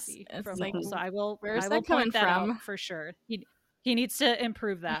jealousy from Noel. So I will point that out for sure. He needs to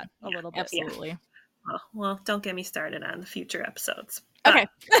improve that a little bit. Absolutely. Well, don't get me started on the future episodes. Okay.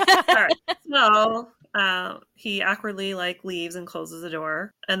 All right. So he awkwardly like leaves and closes the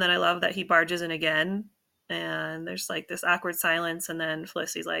door. And then I love that he barges in again and there's like this awkward silence, and then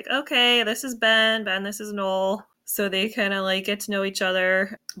Felicity's like, okay, this is Ben, this is Noel. So they kind of like get to know each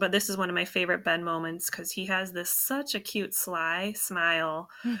other. But this is one of my favorite Ben moments because he has such a cute sly smile.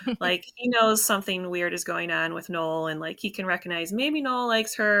 Like he knows something weird is going on with Noel, and like he can recognize maybe Noel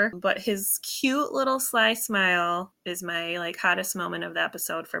likes her, but his cute little sly smile is my like hottest moment of the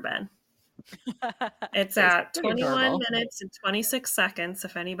episode for Ben. It's at 21 minutes and 26 seconds.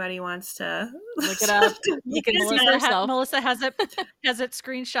 If anybody wants to look it up, you can Melissa has it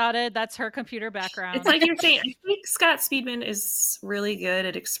screenshotted. That's her computer background. It's like you're saying. I think Scott Speedman is really good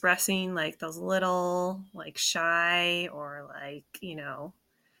at expressing like those little like shy or like, you know,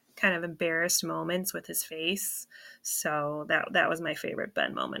 kind of embarrassed moments with his face. So that was my favorite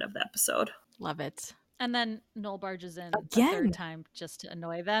Ben moment of the episode. Love it. And then Noel barges in again a third time just to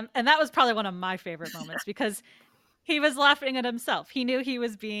annoy them. And that was probably one of my favorite moments because he was laughing at himself. He knew he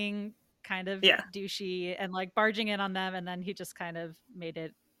was being kind of douchey and like barging in on them. And then he just kind of made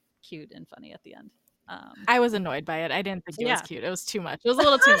it cute and funny at the end. I was annoyed by it. I didn't think it was cute. It was too much. It was a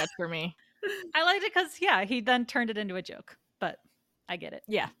little too much for me. I liked it because, he then turned it into a joke. But I get it.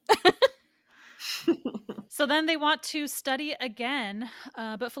 Yeah. So then they want to study again,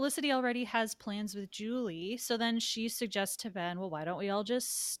 but Felicity already has plans with Julie. So then she suggests to Ben, well, why don't we all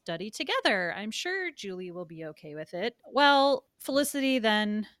just study together? I'm sure Julie will be okay with it. Well, Felicity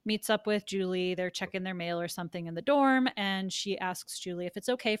then meets up with Julie. They're checking their mail or something in the dorm, and she asks Julie if it's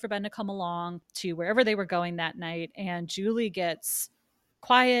okay for Ben to come along to wherever they were going that night. And Julie gets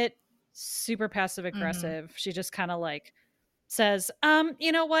quiet, super passive aggressive. Mm-hmm. She just kind of like says,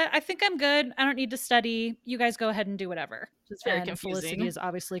 you know what? I think I'm good. I don't need to study. You guys go ahead and do whatever. It's very confusing. Felicity is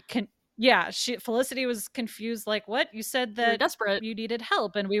obviously Felicity was confused. Like, what? You said that desperate. You needed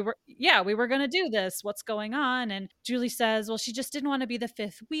help, and we were going to do this. What's going on? And Julie says, well, she just didn't want to be the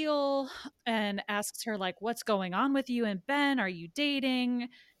fifth wheel, and asks her like, what's going on with you and Ben? Are you dating?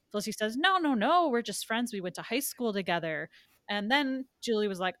 Felicity says, no. We're just friends. We went to high school together. And then Julie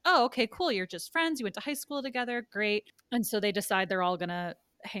was like, oh, okay, cool. You're just friends. You went to high school together. Great. And so they decide they're all going to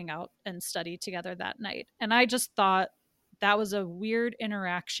hang out and study together that night. And I just thought that was a weird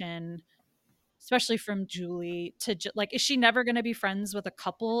interaction, especially from Julie to like, is she never going to be friends with a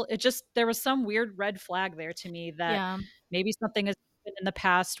couple? There was some weird red flag there to me that maybe something has been in the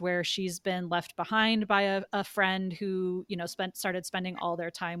past where she's been left behind by a friend who, you know, started spending all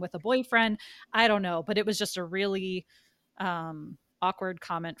their time with a boyfriend. I don't know, but it was just a really awkward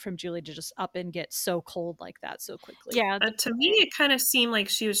comment from Julie to just up and get so cold like that so quickly. Yeah, to me it kind of seemed like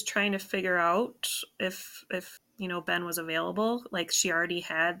she was trying to figure out if you know Ben was available. Like she already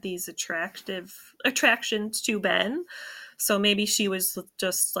had these attractions to Ben, so maybe she was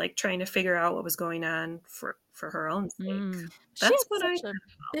just like trying to figure out what was going on for her own sake. That's what I a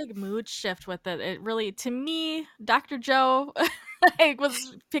big mood shift with it. It really, to me, Dr. Joe I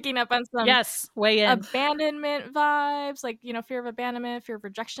was picking up on some weigh in abandonment vibes, like, you know, fear of abandonment, fear of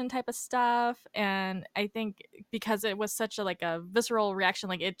rejection type of stuff. And I think because it was such a visceral reaction,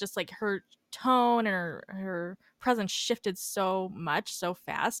 like it just like her tone and her presence shifted so much so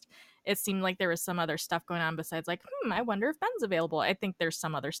fast. It seemed like there was some other stuff going on besides like, I wonder if Ben's available. I think there's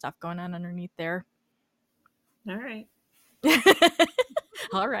some other stuff going on underneath there. All right.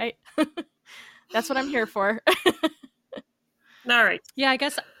 All right. That's what I'm here for. All right. Yeah, I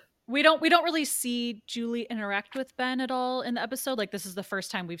guess we don't really see Julie interact with Ben at all in the episode. Like this is the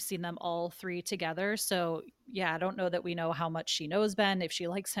first time we've seen them all three together. So yeah, I don't know that we know how much she knows Ben, if she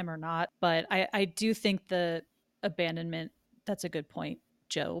likes him or not. But I do think the abandonment, that's a good point,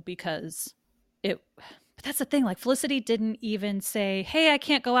 Joe, because but that's the thing, like Felicity didn't even say, hey, I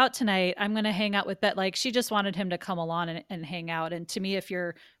can't go out tonight. I'm going to hang out with Bet. Like she just wanted him to come along and hang out. And to me, if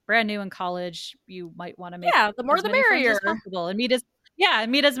you're brand new in college, you might want to make the more the merrier and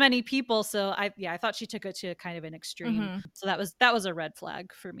meet as many people. So I thought she took it to kind of an extreme. Mm-hmm. So that was a red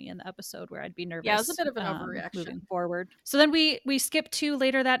flag for me in the episode where I'd be nervous. Yeah, it was a bit of an overreaction moving forward. So then we skip to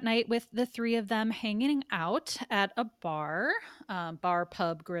later that night with the three of them hanging out at a bar,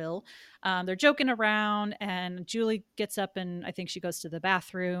 pub, grill. They're joking around and Julie gets up and I think she goes to the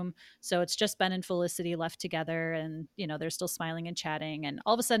bathroom. So it's just Ben and Felicity left together and, you know, they're still smiling and chatting. And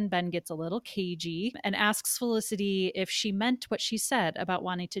all of a sudden Ben gets a little cagey and asks Felicity if she meant what she said about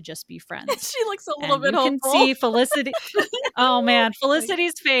wanting to just be friends. She looks a little bit hopeful. You can see Felicity. Oh man,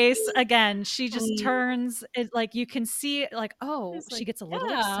 Felicity's face again. She just turns it, like you can see like, she gets a little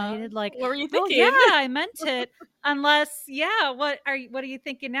excited. Like, what were you thinking? Yeah, I meant it. Unless, what are you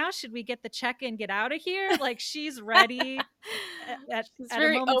thinking now? Should we get the check and get out of here? Like she's ready at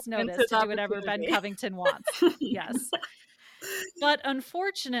a moment's notice to do whatever Ben Covington wants. Yes. But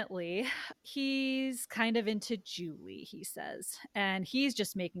unfortunately, he's kind of into Julie, he says. And he's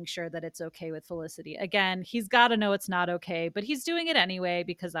just making sure that it's okay with Felicity. Again, he's got to know it's not okay, but he's doing it anyway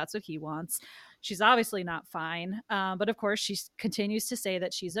because that's what he wants. She's obviously not fine. But of course, she continues to say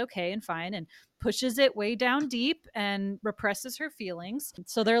that she's okay and fine and pushes it way down deep and represses her feelings.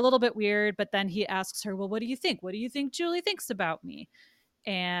 So they're a little bit weird. But then he asks her, well, what do you think? What do you think Julie thinks about me?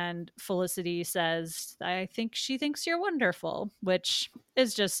 And Felicity says, I think she thinks you're wonderful, which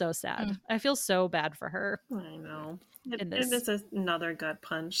is just so sad. I feel so bad for her. I know. In It this. is another gut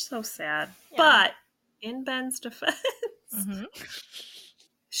punch. So sad. Yeah. But in Ben's defense,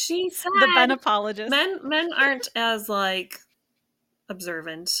 she said The Ben apologist. Men aren't as like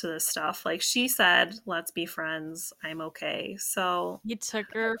observant to this stuff. Like she said, let's be friends. I'm okay. So You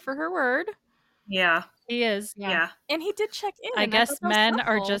took her for her word. yeah. He is. Yeah. And he did check in. I and guess thought that was men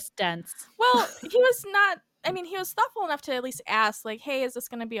are thoughtful. just dense. Well, he was not. I mean, he was thoughtful enough to at least ask, like, hey, is this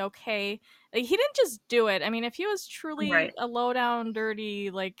going to be okay? Like, he didn't just do it. I mean, if he was truly Right. a low down,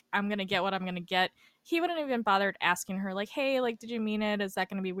 dirty, like, I'm going to get what I'm going to get, he wouldn't have even bothered asking her, like, hey, like, did you mean it? Is that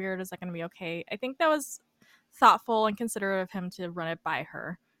going to be weird? Is that going to be okay? I think that was thoughtful and considerate of him to run it by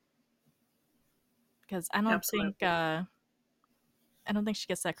her. Because I don't think she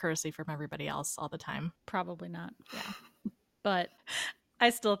gets that courtesy from everybody else all the time. Probably not. Yeah. But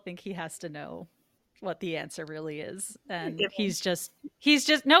I still think he has to know what the answer really is. And it's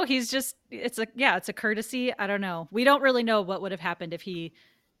a courtesy. I don't know. We don't really know what would have happened if he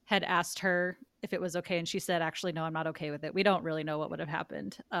had asked her if it was okay and she said, actually, no, I'm not okay with it. We don't really know what would have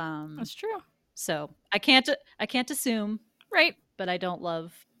happened. That's true. So I can't assume. Right. But I don't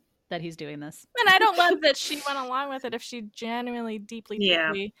love that he's doing this. And I don't love that she went along with it if she genuinely, deeply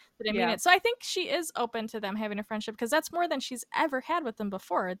didn't mean it. So I think she is open to them having a friendship because that's more than she's ever had with them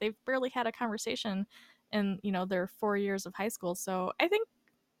before. They've barely had a conversation in, their 4 years of high school. So I think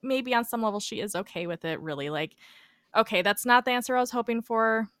maybe on some level she is okay with it, really. Like, okay, that's not the answer I was hoping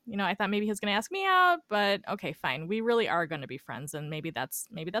for. I thought maybe he was going to ask me out, but okay, fine. We really are going to be friends, and maybe that's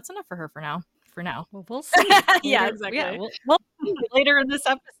enough for her for now. Well, we'll see. Yeah, exactly. Yeah, we'll see later in this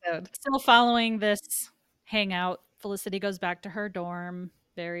episode. Still following this hangout, Felicity goes back to her dorm,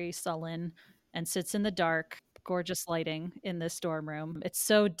 very sullen, and sits in the dark. Gorgeous lighting in this dorm room. It's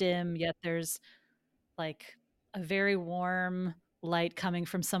so dim, yet there's like a very warm light coming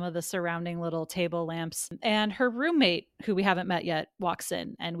from some of the surrounding little table lamps. And her roommate, who we haven't met yet, walks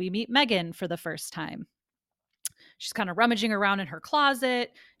in, and we meet Megan for the first time. She's kind of rummaging around in her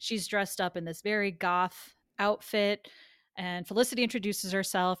closet. She's dressed up in this very goth outfit. And Felicity introduces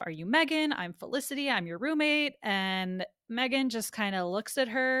herself. Are you Megan? I'm Felicity. I'm your roommate. And Megan just kind of looks at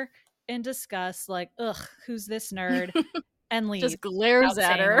her in disgust, like, ugh, who's this nerd? And leaves. Just glares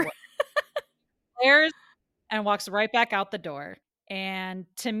at her. Glares and walks right back out the door. And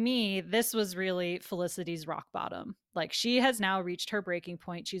to me, this was really Felicity's rock bottom. Like, she has now reached her breaking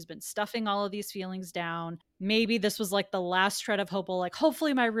point. She's been stuffing all of these feelings down. Maybe this was like the last shred of hope. Like,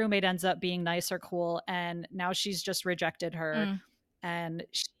 hopefully my roommate ends up being nice or cool. And now she's just rejected her. And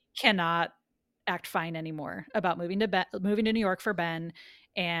she cannot act fine anymore about moving to New York for Ben.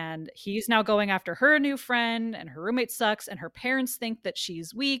 And he's now going after her new friend, and her roommate sucks, and her parents think that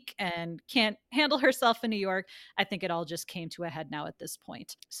she's weak and can't handle herself in New York. I think it all just came to a head now at this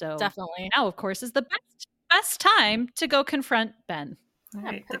point. So definitely now, of course, is the best time to go confront Ben.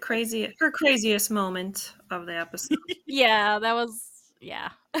 Right. Her craziest moment of the episode. Yeah, that was, yeah.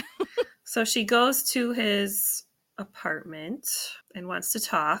 So she goes to his apartment and wants to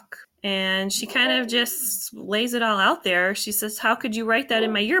talk. And she kind of just lays it all out there. She says, how could you write that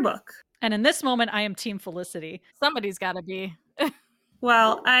in my yearbook? And in this moment, I am Team Felicity. Somebody's got to be.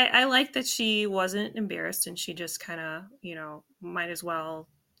 Well, I like that she wasn't embarrassed and she just kind of, might as well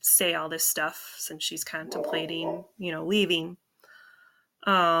say all this stuff since she's contemplating, leaving.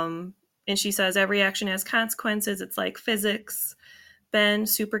 And she says every action has consequences. It's like physics. Ben,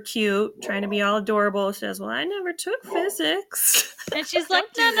 super cute, trying to be all adorable, says, well, I never took physics. And she's like,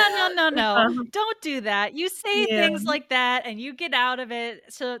 no. Don't do that. You say things like that and you get out of it.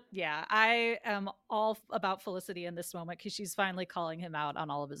 So, yeah, I am all about Felicity in this moment because she's finally calling him out on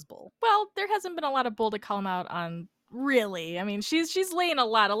all of his bull. Well, there hasn't been a lot of bull to call him out on, really. I mean, she's laying a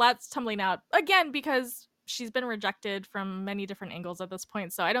lot's tumbling out. Again, because she's been rejected from many different angles at this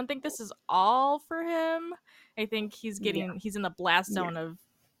point. So I don't think this is all for him. I think he's in the blast zone of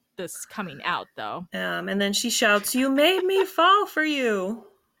this coming out, though. And then she shouts, you made me fall for you.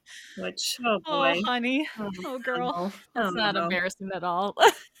 Which, oh boy. Oh, honey. Oh, girl. That's not embarrassing at all.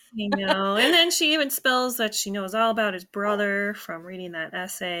 I know. And then she even spills that she knows all about his brother from reading that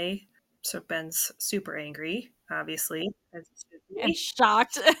essay. So Ben's super angry. obviously, as it should be. And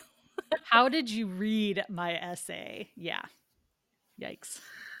shocked. How did you read my essay? Yeah. Yikes.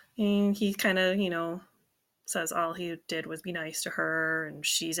 And he kind of, says all he did was be nice to her and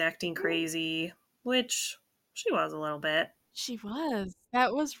she's acting crazy, which she was a little bit. She was.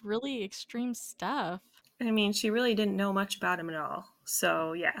 That was really extreme stuff. I mean, she really didn't know much about him at all.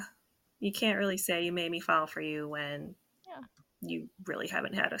 So, yeah, you can't really say you made me fall for you when you really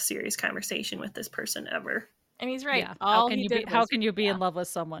haven't had a serious conversation with this person ever. And he's right. Yeah. All how can you be in love with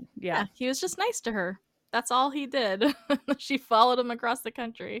someone? Yeah. He was just nice to her. That's all he did. She followed him across the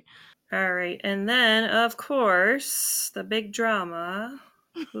country. All right. And then, of course, the big drama,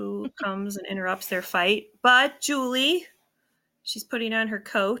 who comes and interrupts their fight. But Julie, she's putting on her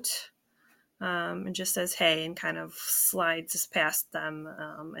coat and just says, hey, and kind of slides past them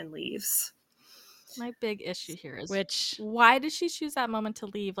and leaves. My big issue here is Which, why did she choose that moment to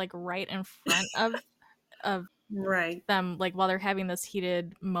leave, like right in front of right them, like while they're having this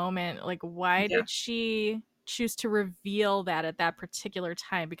heated moment? Like, why did she choose to reveal that at that particular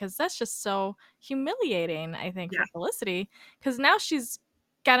time? Because that's just so humiliating, I think, for Felicity. Because now she's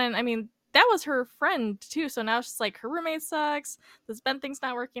gotten, I mean, that was her friend too. So now she's like, her roommate sucks. This Ben thing's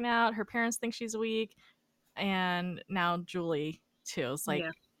not working out. Her parents think she's weak. And now Julie too. It's like,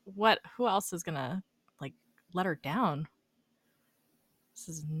 who else is gonna like let her down? This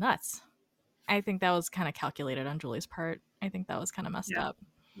is nuts. I think that was kind of calculated on Julie's part. I think that was kind of messed up.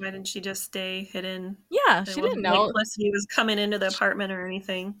 Why didn't she just stay hidden? Yeah, she didn't know. Like Felicity was coming into the apartment or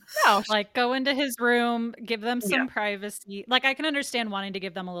anything. No, like, go into his room, give them some privacy. Like, I can understand wanting to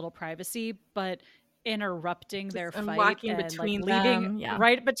give them a little privacy, but interrupting their fight walking and between like leaving them,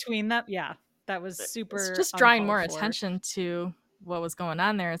 right between them, that was super. It's just drawing more attention to what was going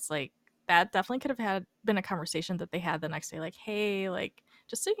on there. It's like that definitely could have been a conversation that they had the next day. Like, hey, like,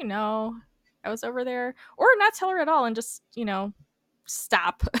 just so you know, I was over there, or not tell her at all and just,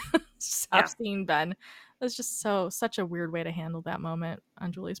 stop seeing Ben. That's just such a weird way to handle that moment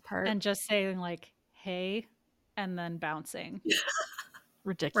on Julie's part. And just saying like, hey, and then bouncing.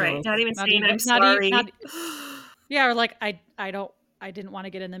 Ridiculous. Right. Not even saying I'm sorry. Yeah, or like I didn't want to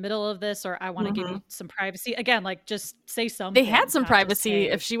get in the middle of this, or I want to give you some privacy. Again, like, just say something. They had some privacy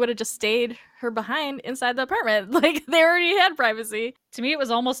if she would have just stayed her behind inside the apartment. Like, they already had privacy. To me, it was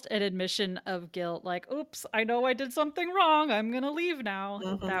almost an admission of guilt. Like, oops, I know I did something wrong. I'm going to leave now.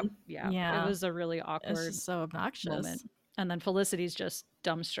 It was a really awkward, it's just so obnoxious moment. And then Felicity's just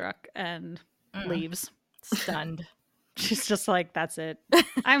dumbstruck and leaves. Stunned. She's just like, that's it.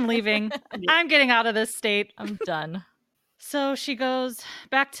 I'm leaving. I'm getting out of this state. I'm done. So she goes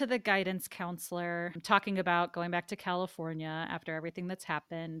back to the guidance counselor, talking about going back to California after everything that's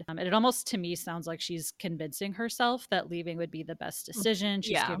happened. And it almost, to me, sounds like she's convincing herself that leaving would be the best decision.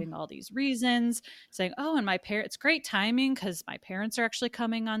 She's giving all these reasons, saying, oh, and it's great timing because my parents are actually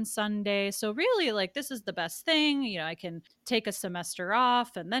coming on Sunday. So really, like, this is the best thing. I can take a semester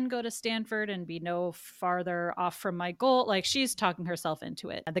off and then go to Stanford and be no farther off from my goal. Like, she's talking herself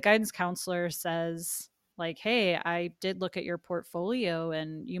into it. The guidance counselor says, like, hey, I did look at your portfolio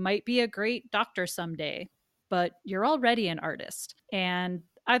and you might be a great doctor someday, but you're already an artist. And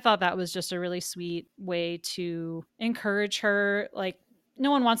I thought that was just a really sweet way to encourage her. Like,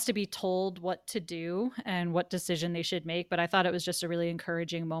 no one wants to be told what to do and what decision they should make, but I thought it was just a really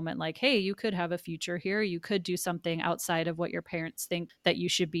encouraging moment. Like, hey, you could have a future here. You could do something outside of what your parents think that you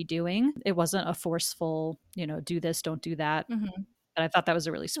should be doing. It wasn't a forceful, do this, don't do that. Mm-hmm. But I thought that was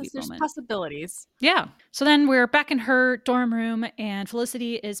a really sweet moment. There's possibilities. Yeah. So then we're back in her dorm room and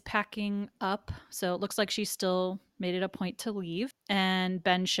Felicity is packing up. So it looks like she still made it a point to leave. And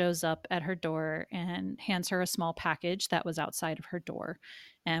Ben shows up at her door and hands her a small package that was outside of her door.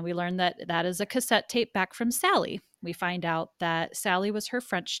 And we learn that that is a cassette tape back from Sally. We find out that Sally was her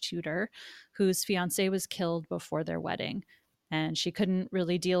French tutor whose fiance was killed before their wedding. And she couldn't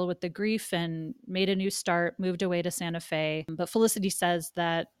really deal with the grief and made a new start, moved away to Santa Fe. But Felicity says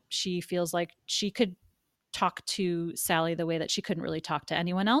that she feels like she could talk to Sally the way that she couldn't really talk to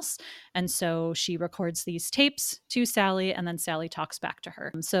anyone else. And so she records these tapes to Sally and then Sally talks back to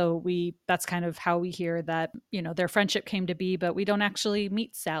her. So that's kind of how we hear that, their friendship came to be, but we don't actually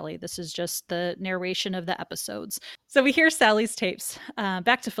meet Sally. This is just the narration of the episodes. So we hear Sally's tapes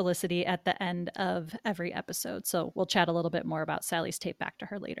back to Felicity at the end of every episode. So we'll chat a little bit more about Sally's tape back to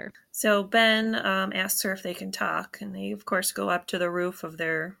her later. So Ben asks her if they can talk, and they, of course, go up to the roof of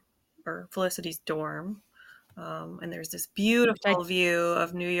Felicity's dorm. And there's this beautiful view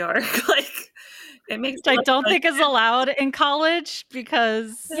of New York. Like, It makes Which I don't think is allowed in college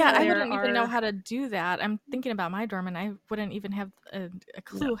because I wouldn't even know how to do that. I'm thinking about my dorm, and I wouldn't even have a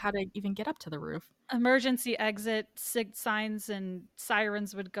clue how to even get up to the roof. Emergency exit signs and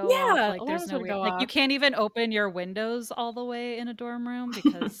sirens would go off. Like there's Alarms no would way. go Like you off. can't even open your windows all the way in a dorm room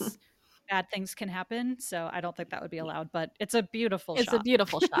because bad things can happen. So I don't think that would be allowed. But it's a beautiful It's shot. a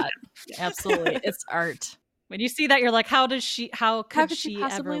beautiful shot. Absolutely, it's art. When you see that, you're like, how could she possibly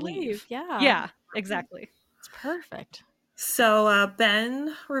ever leave? Yeah. Yeah, exactly. It's perfect. So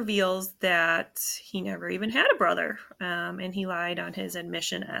Ben reveals that he never even had a brother, and he lied on his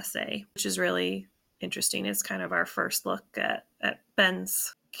admission essay, which is really interesting. It's kind of our first look at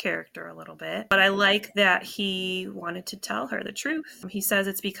Ben's character a little bit. But I like that he wanted to tell her the truth. He says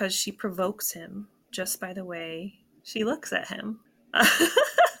it's because she provokes him just by the way she looks at him.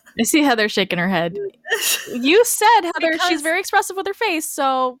 I see Heather shaking her head. You said, Heather, she's very expressive with her face,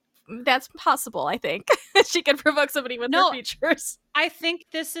 so that's possible, I think. She can provoke somebody with her features. I think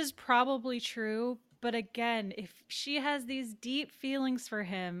this is probably true, but again, if she has these deep feelings for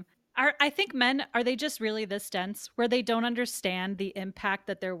him, I think men, are they just really this dense where they don't understand the impact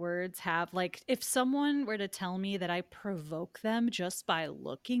that their words have? Like if someone were to tell me that I provoke them just by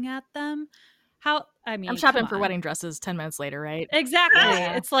looking at them, I'm shopping for wedding dresses 10 minutes later, right? Exactly.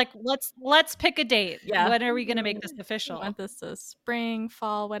 Yeah. It's like, let's pick a date. Yeah. When are we going to make this official? We want this a spring,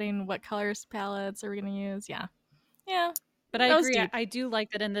 fall wedding. What colors palettes are we going to use? Yeah. Yeah. But I agree. I do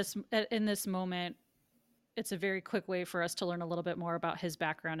like that in this moment, it's a very quick way for us to learn a little bit more about his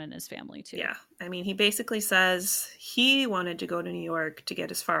background and his family too. Yeah. I mean, he basically says he wanted to go to New York to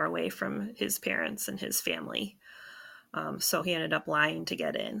get as far away from his parents and his family. So he ended up lying to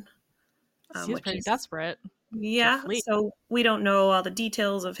get in. He's pretty desperate. Yeah. So we don't know all the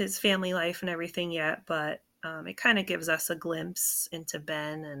details of his family life and everything yet, but it kind of gives us a glimpse into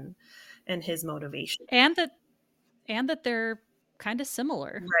Ben and his motivation. And that they're kind of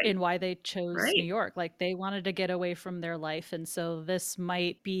similar in why they chose New York. Like they wanted to get away from their life. And so this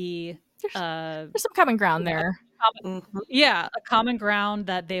might be there's some common ground there. A common ground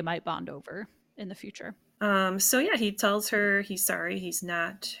that they might bond over in the future. So yeah, he tells her he's sorry, he's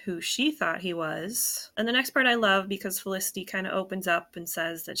not who she thought he was. And the next part I love because Felicity kind of opens up and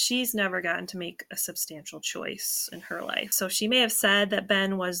says that she's never gotten to make a substantial choice in her life. So she may have said that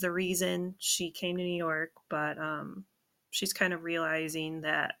Ben was the reason she came to New York, but she's kind of realizing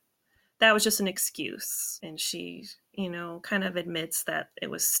that was just an excuse. And she, kind of admits that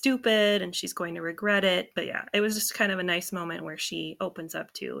it was stupid and she's going to regret it. But yeah, it was just kind of a nice moment where she opens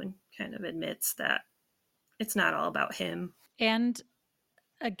up to and kind of admits that it's not all about him. And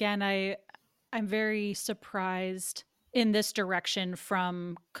again, I'm very surprised in this direction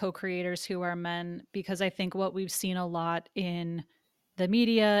from co-creators who are men, because I think what we've seen a lot in the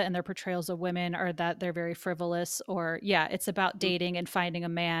media and their portrayals of women are that they're very frivolous or it's about dating and finding a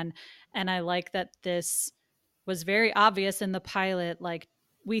man. And I like that this was very obvious in the pilot. Like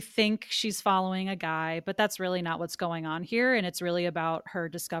we think she's following a guy, but that's really not what's going on here. And it's really about her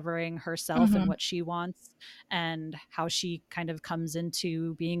discovering herself and what she wants and how she kind of comes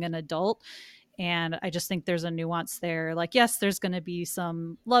into being an adult. And I just think there's a nuance there. Like, yes, there's going to be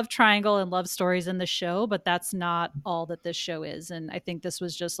some love triangle and love stories in the show, but that's not all that this show is. And I think this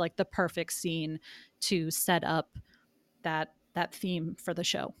was just like the perfect scene to set up that theme for the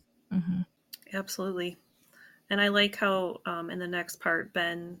show. Mm-hmm. Absolutely. And I like how in the next part,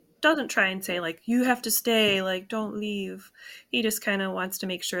 Ben doesn't try and say, like, you have to stay, like, don't leave. He just kind of wants to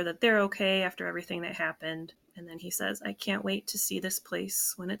make sure that they're okay after everything that happened. And then he says, I can't wait to see this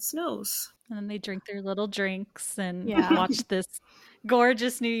place when it snows. And then they drink their little drinks and watch this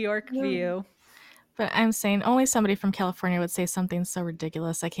gorgeous New York view. But I'm saying only somebody from California would say something so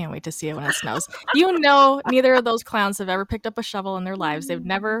ridiculous. I can't wait to see it when it snows. Neither of those clowns have ever picked up a shovel in their lives. They've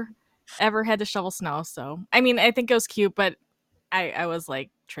never ever had to shovel snow. So, I mean, I think it was cute, but I was like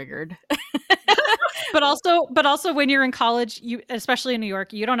triggered. But also when you're in college, especially in New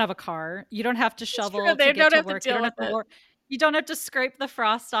York, you don't have a car. You don't have to shovel to get to work. You don't have to scrape the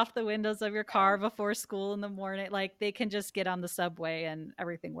frost off the windows of your car before school in the morning. Like they can just get on the subway and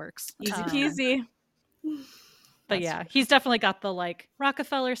everything works. Easy peasy. But he's definitely got the like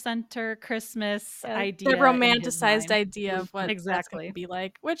Rockefeller Center Christmas idea. The romanticized idea of what that's going to be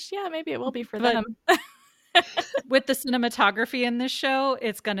like, which maybe it will be for them. With the cinematography in this show,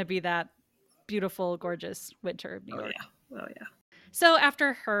 it's going to be that beautiful, gorgeous winter of New York. Oh yeah. So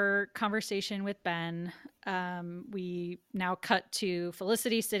after her conversation with Ben, we now cut to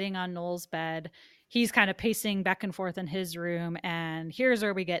Felicity sitting on Noel's bed. he's kind of pacing back and forth in his room. And here's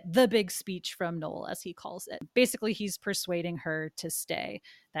where we get the big speech from Noel, as he calls it. Basically, he's persuading her to stay,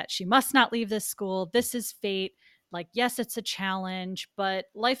 that she must not leave this school. This is fate. Like, yes, it's a challenge, but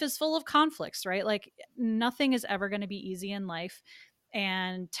life is full of conflicts, right? Like, nothing is ever going to be easy in life.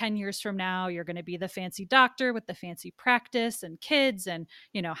 And 10 years from now, you're going to be the fancy doctor with the fancy practice and kids and,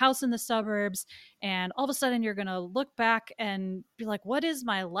 house in the suburbs. And all of a sudden, you're going to look back and be like, what is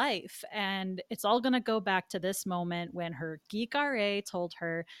my life? And it's all going to go back to this moment when her geek RA told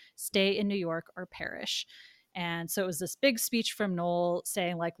her, stay in New York or perish. And so it was this big speech from Noel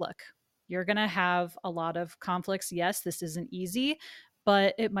saying, like, look, you're going to have a lot of conflicts. Yes, this isn't easy,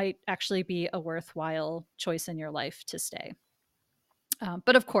 but it might actually be a worthwhile choice in your life to stay.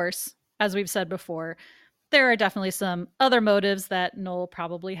 But of course, as we've said before, there are definitely some other motives that Noel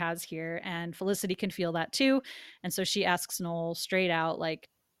probably has here, and Felicity can feel that too. And so she asks Noel straight out, like,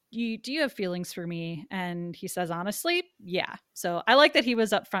 do you have feelings for me? And he says, honestly, yeah. So I like that he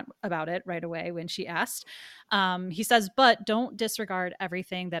was upfront about it right away when she asked. He says, but don't disregard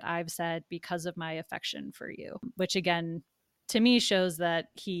everything that I've said because of my affection for you, which again, to me shows that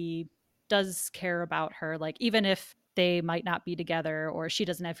he does care about her. Like, even if they might not be together or she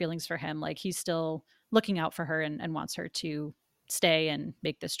doesn't have feelings for him, like, he's still looking out for her and wants her to stay and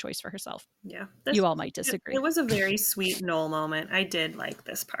make this choice for herself. Yeah. You all might disagree. It was a very sweet Noel moment. I did like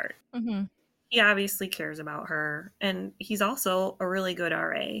this part. Mm-hmm. He obviously cares about her, and he's also a really good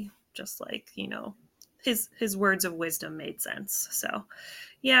RA, just like, his words of wisdom made sense. So,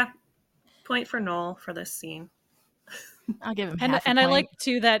 yeah, point for Noel for this scene. I'll give him and half a and point. I like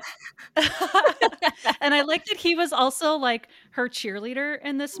too that and I like that he was also like her cheerleader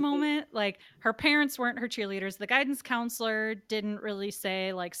in this moment. Like, her parents weren't her cheerleaders. The guidance counselor didn't really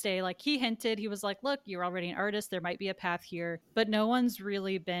say like stay. Like, he hinted, he was like, look, you're already an artist, there might be a path here, but no one's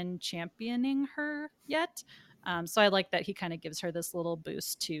really been championing her yet. So I like that he kind of gives her this little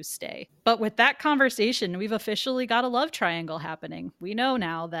boost to stay. But with that conversation, we've officially got a love triangle happening. We know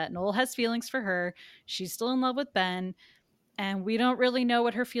now that Noel has feelings for her. She's still in love with Ben. And we don't really know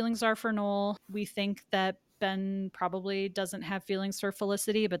what her feelings are for Noel. We think that Ben probably doesn't have feelings for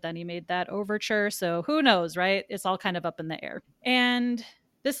Felicity, but then he made that overture. So who knows, right? It's all kind of up in the air. And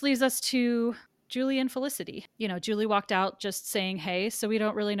this leaves us to Julie and Felicity. Julie walked out just saying hey, so we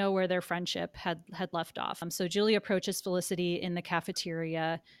don't really know where their friendship had left off. So Julie approaches Felicity in the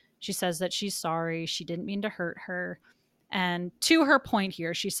cafeteria. She says that she's sorry. She didn't mean to hurt her. And to her point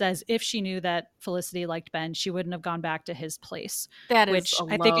here, she says if she knew that Felicity liked Ben, she wouldn't have gone back to his place. That is which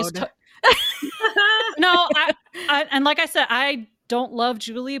a I think is load. no, and like I said, I don't love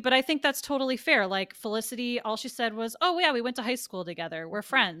Julie, but I think that's totally fair. Like, Felicity, all she said was, oh yeah, we went to high school together, we're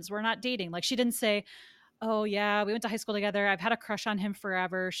friends, we're not dating. Like, she didn't say, oh yeah, we went to high school together, I've had a crush on him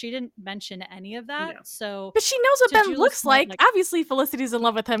forever. She didn't mention any of that. No. So But she knows what Ben Julie's looks point, like. Obviously, Felicity's in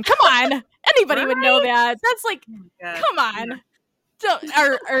love with him. Come on. Anybody would know that. That's like, come on. Yeah.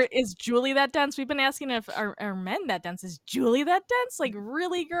 So, or is Julie that dense? We've been asking if are men that dense. Is Julie that dense? Like,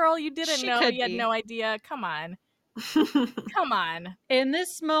 really, girl? You didn't She know? could You had be. no idea? Come on. Come on. In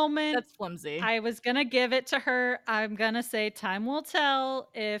this moment, That's flimsy. I was going to give it to her. I'm going to say time will tell.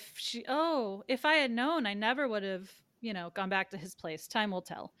 If I had known, I never would have, gone back to his place. Time will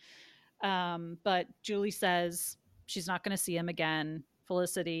tell. But Julie says she's not going to see him again.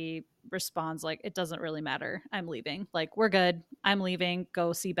 Felicity responds like, it doesn't really matter. I'm leaving. Like, we're good. I'm leaving.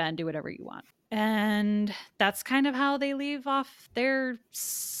 Go see Ben. Do whatever you want. And that's kind of how they leave off their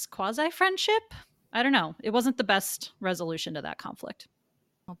quasi-friendship. I don't know. It wasn't the best resolution to that conflict.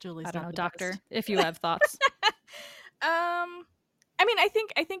 Well, Julie's I don't not know, the Doctor, best. if you have thoughts. I mean, I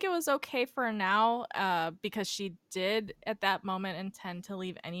think it was okay for now, because she did at that moment intend to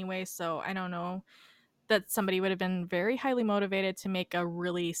leave anyway. So I don't know that somebody would have been very highly motivated to make a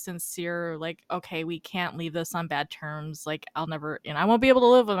really sincere, like, okay, we can't leave this on bad terms. Like, I'll never, I won't be able to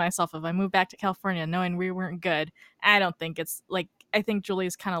live with myself if I move back to California knowing we weren't good. I don't think it's like, I think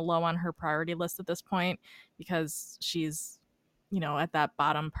Julie's kind of low on her priority list at this point because she's, at that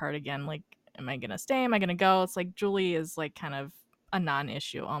bottom part again. Like, am I going to stay? Am I going to go? It's like Julie is like kind of a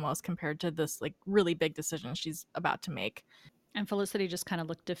non-issue almost compared to this like really big decision she's about to make. And Felicity just kind of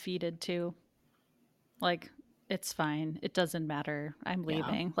looked defeated too. Like, it's fine. It doesn't matter. I'm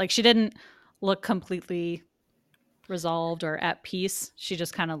leaving. Yeah. Like, she didn't look completely resolved or at peace. She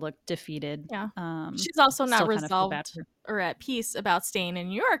just kind of looked defeated. Yeah. She's also not resolved kind of or at peace about staying in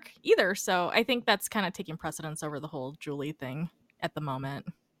New York either. So I think that's kind of taking precedence over the whole Julie thing at the moment.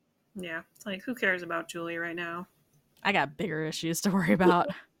 Yeah. It's like, who cares about Julie right now? I got bigger issues to worry about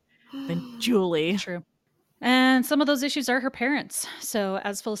than Julie. True. And some of those issues are her parents. So,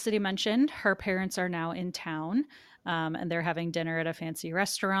 as Felicity mentioned, her parents are now in town, and they're having dinner at a fancy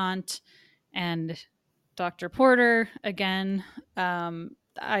restaurant. And Dr. Porter, again,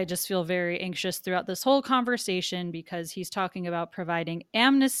 I just feel very anxious throughout this whole conversation because he's talking about providing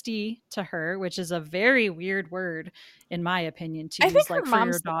amnesty to her, which is a very weird word, in my opinion, to I think use like her for your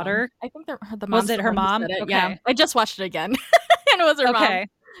mom's the one. daughter. I think the Was mom's it the her one who mom? said it. Yeah, Okay. I just watched it again, and it was her mom. Okay.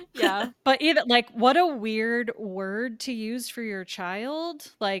 Yeah, But either like, what a weird word to use for your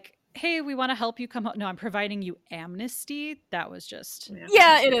child. Like, hey, we want to help you come home. No, I'm providing you amnesty. That was just yeah,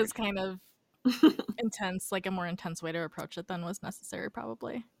 that's it weird. is kind of intense, like a more intense way to approach it than was necessary,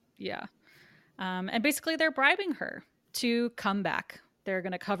 probably. yeah. And basically, they're bribing her to come back. They're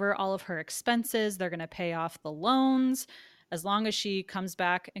going to cover all of her expenses. They're going to pay off the loans. As long as she comes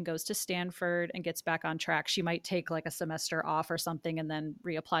back and goes to Stanford and gets back on track, she might take like a semester off or something and then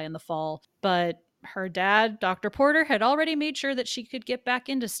reapply in the fall. But her dad, Dr. Porter, had already made sure that she could get back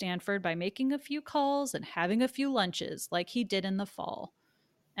into Stanford by making a few calls and having a few lunches like he did in the fall.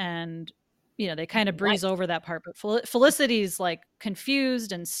 And they kind of breeze over that part, but Felicity's like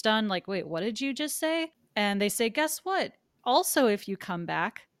confused and stunned, like, wait, what did you just say? And they say, guess what? Also, if you come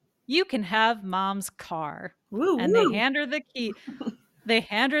back, you can have mom's car. Woo And they woo. hand her the key. They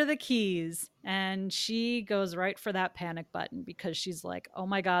hand her the keys, and she goes right for that panic button because she's like, oh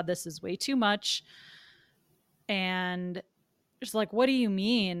my God, this is way too much. And she's like, what do you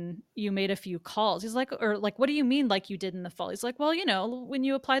mean you made a few calls? He's like, or like, what do you mean like you did in the fall? He's like, well, when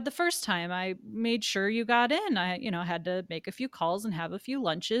you applied the first time, I made sure you got in. I, had to make a few calls and have a few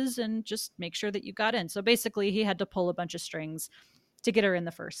lunches and just make sure that you got in. So basically, he had to pull a bunch of strings to get her in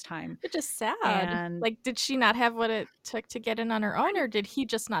the first time. Which is sad. And Like, did she not have what it took to get in on her own, or did he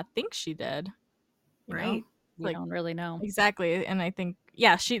just not think she did? You know? Right. we Like, don't really know. exactly. And I think,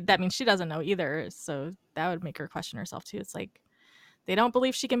 yeah, that means she doesn't know either. So that would make her question herself too. It's like, they don't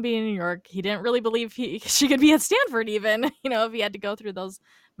believe she can be in New York. He didn't really believe she could be at Stanford even, if he had to go through those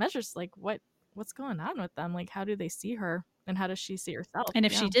measures. Like, what's going on with them? Like, how do they see her, and how does she see herself? And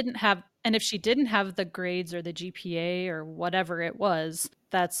if she didn't have the grades or the GPA or whatever it was,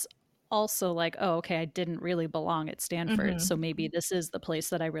 that's also like, oh, okay, I didn't really belong at Stanford, Mhm. so maybe this is the place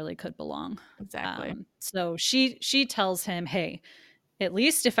that I really could belong. Exactly. So she tells him, hey, at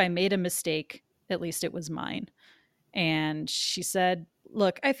least if I made a mistake, at least it was mine. And she said,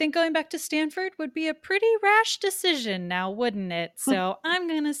 look, I think going back to Stanford would be a pretty rash decision now, wouldn't it? So I'm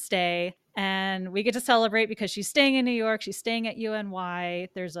going to stay. And we get to celebrate because she's staying in New York. She's staying at UNY.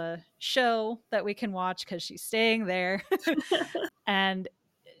 There's a show that we can watch because she's staying there. And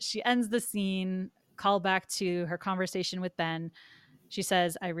she ends the scene, call back to her conversation with Ben. She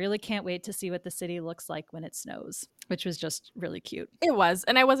says, I really can't wait to see what the city looks like when it snows, which was just really cute. It was.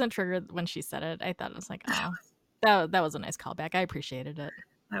 And I wasn't triggered when she said it. I thought it was like, oh, that was a nice callback. I appreciated it.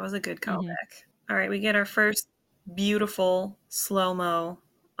 That was a good callback. All right, we get our first beautiful slow-mo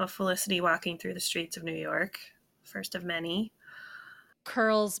of Felicity walking through the streets of New York. First of many.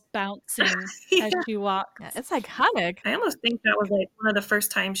 Curls bouncing Yeah. as she walks. Yeah, it's iconic. I almost think that was like one of the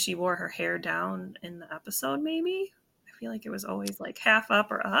first times she wore her hair down in the episode, maybe. I feel like it was always like half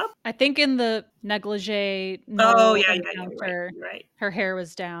up or up. I think in the negligee encounter, you're right. her hair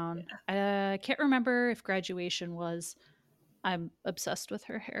was down. I can't remember if graduation was. I'm obsessed with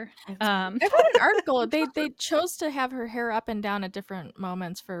her hair. I read an article. They chose to have her hair up and down at different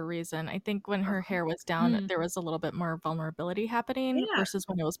moments for a reason. I think when her hair was down, there was a little bit more vulnerability happening versus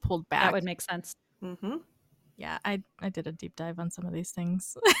when it was pulled back. That would make sense. Mm-hmm. Yeah, I did a deep dive on some of these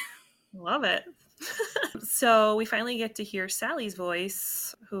things. Love it. So we finally get to hear Sally's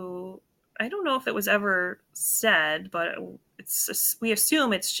voice, who I don't know if it was ever said, but we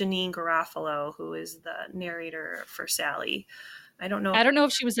assume it's Janine Garofalo, who is the narrator for Sally. I don't know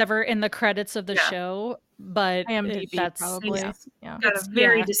if she was ever in the credits of the show, but IMDb probably. Yeah. Got a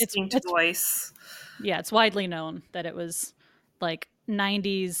very distinct voice. Yeah, it's widely known that it was like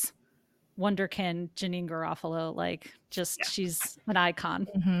 90s wonderkin Janine Garofalo. Like, she's an icon.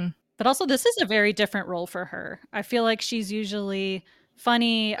 Mm-hmm. But also, this is a very different role for her. I feel like she's usually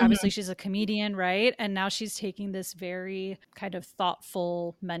funny. Obviously, she's a comedian, right? And now she's taking this very kind of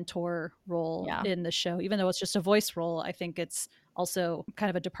thoughtful mentor role in the show. Even though it's just a voice role, I think it's also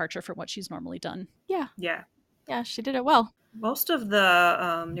kind of a departure from what she's normally done. Yeah. Yeah. Yeah, she did it well. Most of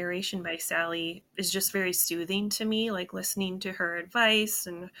the narration by Sally is just very soothing to me, like listening to her advice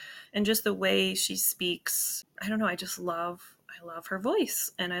and just the way she speaks. I don't know. I love her voice,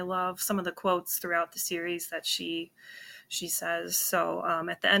 and I love some of the quotes throughout the series that she says. So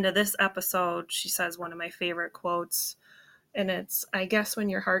at the end of this episode, she says one of my favorite quotes. And it's, I guess, when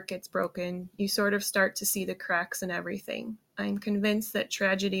your heart gets broken, you sort of start to see the cracks in everything. I'm convinced that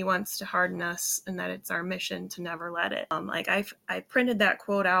tragedy wants to harden us and that it's our mission to never let it. I printed that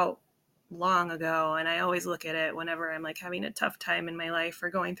quote out long ago, and I always look at it whenever I'm like having a tough time in my life or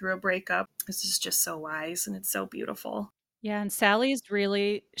going through a breakup. This is just so wise and it's so beautiful. Yeah, and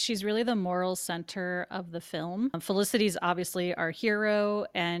she's really the moral center of the film. Felicity's obviously our hero,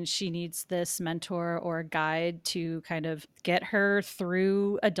 and she needs this mentor or guide to kind of get her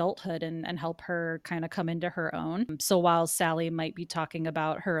through adulthood and help her kind of come into her own. So while Sally might be talking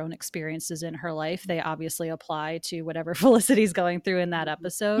about her own experiences in her life, they obviously apply to whatever Felicity's going through in that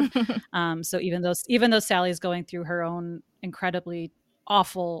episode. So even though Sally's going through her own incredibly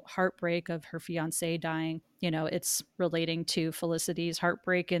awful heartbreak of her fiance dying, it's relating to Felicity's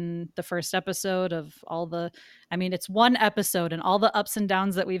heartbreak in the first episode of it's one episode and all the ups and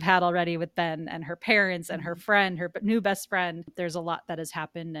downs that we've had already with Ben and her parents and her friend, her new best friend. There's a lot that has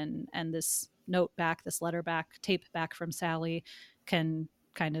happened, and this letter back, tape back from Sally can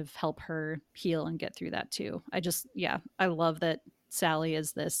kind of help her heal and get through that too. I love that Sally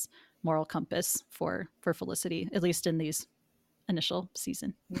is this moral compass for Felicity, at least in these initial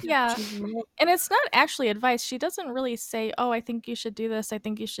season. Yeah. And it's not actually advice. She doesn't really say, oh, I think you should do this, I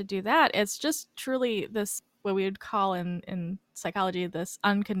think you should do that. It's just truly this, what we would call in psychology, this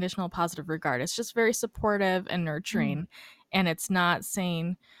unconditional positive regard. It's just very supportive and nurturing. And it's not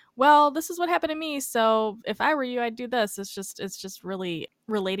saying, well, this is what happened to me, so if I were you, I'd do this. It's just really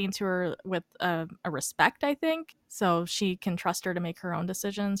relating to her with a respect, I think, so she can trust her to make her own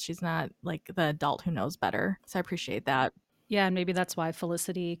decisions. She's not like the adult who knows better. So I appreciate that. Yeah, and maybe that's why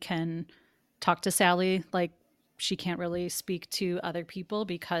Felicity can talk to Sally like she can't really speak to other people,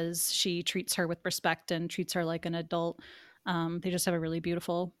 because she treats her with respect and treats her like an adult. They just have a really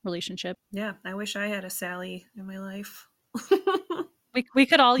beautiful relationship. Yeah, I wish I had a Sally in my life. We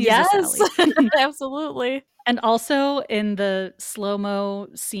could all use a Sally. Absolutely. And also in the slow-mo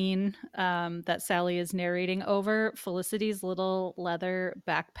scene that Sally is narrating over, Felicity's little leather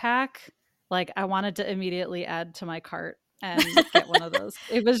backpack, like I wanted to immediately add to my cart and get one of those.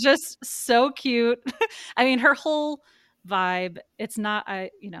 It was just so cute. I mean, her whole vibe, it's not,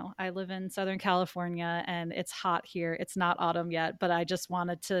 I live in Southern California and it's hot here. It's not autumn yet, but I just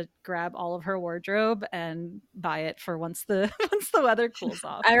wanted to grab all of her wardrobe and buy it for once the weather cools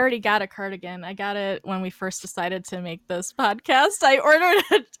off. I already got a cardigan. I got it when we first decided to make this podcast. I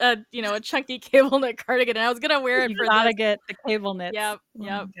ordered a chunky cable knit cardigan, and I was gonna wear it. You gotta get the cable knits. Yep.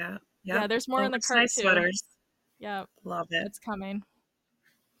 Yeah, there's more in the cart too. Sweaters. Yep. Love it. It's coming.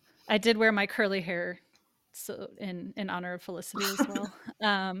 I did wear my curly hair so in honor of Felicity as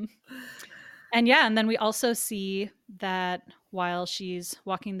well. And then we also see that while she's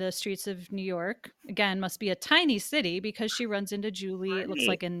walking the streets of New York, again, must be a tiny city, because she runs into Julie, it looks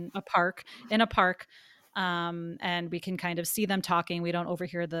like in a park. And we can kind of see them talking. We don't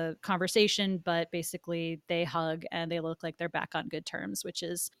overhear the conversation, but basically they hug and they look like they're back on good terms, which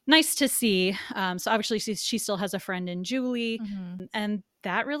is nice to see. So obviously she still has a friend in Julie. And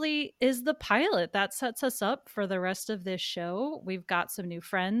that really is the pilot. That sets us up for the rest of this show. We've got some new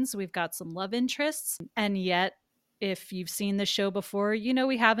friends. We've got some love interests. And yet, if you've seen the show before,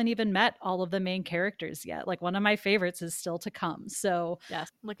 we haven't even met all of the main characters yet. Like, one of my favorites is still to come. So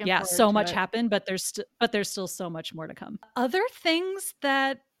yes, so much happened, but there's still so much more to come. Other things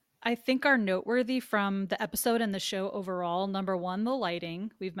that I think are noteworthy from the episode and the show overall. Number one, the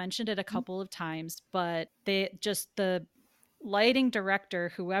lighting. We've mentioned it a couple of times, but the lighting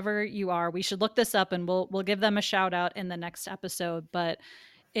director, whoever you are, we should look this up and we'll give them a shout out in the next episode. But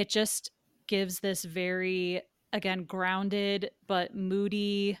it just gives this very, again, grounded but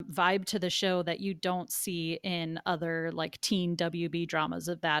moody vibe to the show that you don't see in other like teen WB dramas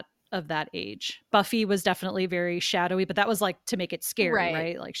of that age. Buffy was definitely very shadowy, but that was like to make it scary,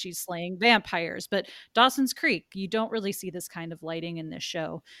 right? Like she's slaying vampires. But Dawson's Creek, you don't really see this kind of lighting in this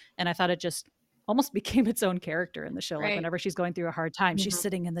show. And I thought it just almost became its own character in the show. Like whenever she's going through a hard time, she's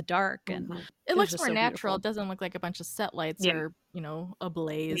sitting in the dark, and it looks more natural. It doesn't look like a bunch of set lights or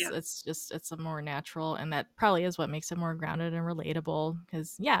ablaze. It's a more natural, and that probably is what makes it more grounded and relatable,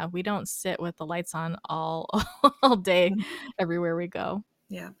 because we don't sit with the lights on all day everywhere we go.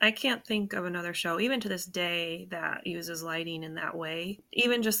 Yeah, I can't think of another show, even to this day, that uses lighting in that way.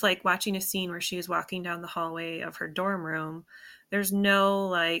 Even just like watching a scene where she was walking down the hallway of her dorm room, there's no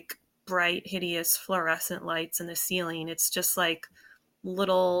like bright, hideous fluorescent lights in the ceiling. It's just like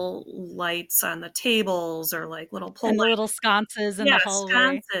little lights on the tables, or like little little sconces in the hallway.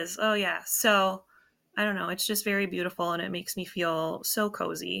 Sconces. Oh yeah. So I don't know. It's just very beautiful, and it makes me feel so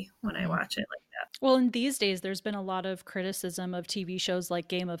cozy when I watch it like Well, in these days, there's been a lot of criticism of TV shows like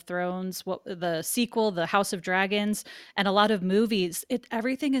Game of Thrones, the sequel, The House of Dragons, and a lot of movies.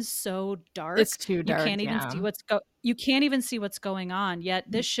 Everything is so dark. It's too dark. You can't even see what's going on. Yet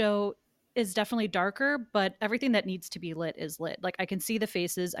this show is definitely darker, but everything that needs to be lit is lit. Like I can see the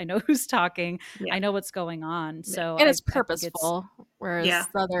faces, I know who's talking, I know what's going on. So and it's I think purposeful. Whereas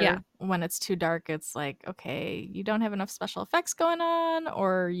the other, when it's too dark, it's like, okay, you don't have enough special effects going on,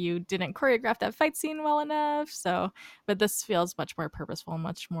 or you didn't choreograph that fight scene well enough. So, but this feels much more purposeful,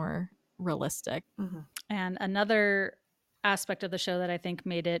 much more realistic. And another aspect of the show that I think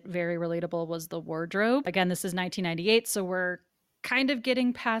made it very relatable was the wardrobe. Again, this is 1998, so we're kind of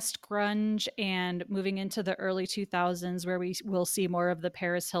getting past grunge and moving into the early 2000s where we will see more of the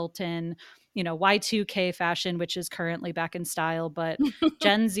Paris Hilton, Y2K fashion, which is currently back in style. But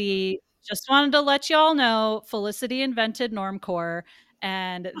Gen Z, just wanted to let y'all know, Felicity invented normcore.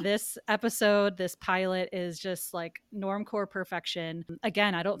 And this episode, this pilot is just like normcore perfection.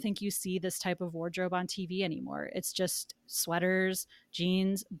 Again, I don't think you see this type of wardrobe on TV anymore. It's just sweaters,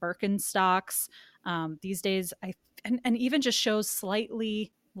 jeans, Birkenstocks. These days, and even just shows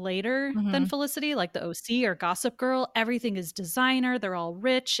slightly later than Felicity, like the OC or Gossip Girl, everything is designer. They're all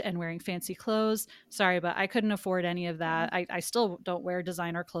rich and wearing fancy clothes. Sorry, but I couldn't afford any of that. I still don't wear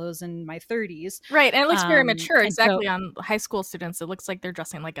designer clothes in my 30s. Right. And it looks very mature. Exactly. On high school students, it looks like they're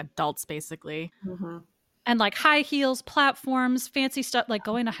dressing like adults, basically. And like high heels, platforms, fancy stuff, like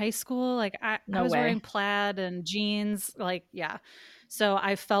going to high school. Like I was wearing plaid and jeans. Like, yeah. So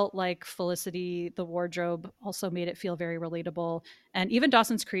I felt like Felicity, the wardrobe, also made it feel very relatable. And even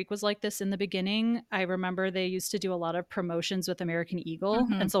Dawson's Creek was like this in the beginning. I remember they used to do a lot of promotions with American Eagle.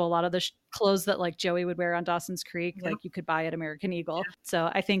 And so a lot of the clothes that like Joey would wear on Dawson's Creek, like you could buy at American Eagle. So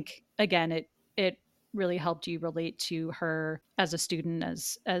I think, again, it really helped you relate to her as a student,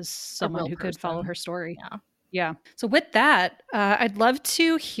 as someone who could follow her story. Yeah. So with that, I'd love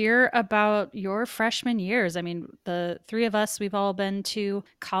to hear about your freshman years. I mean, the three of us, we've all been to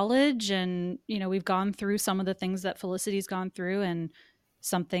college and, we've gone through some of the things that Felicity's gone through, and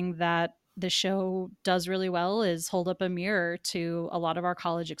something that the show does really well is hold up a mirror to a lot of our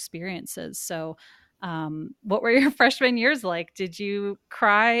college experiences. So what were your freshman years like? Did you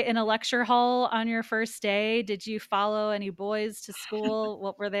cry in a lecture hall on your first day? Did you follow any boys to school?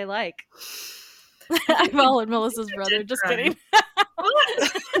 What were they like? I followed Melissa's brother. Just kidding.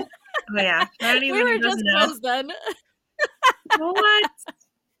 What? Oh yeah, we were just friends then. What?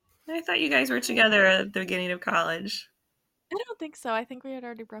 I thought you guys were together at the beginning of college. I don't think so. I think we had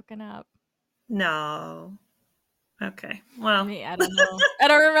already broken up. No. Okay. Well, I don't know. I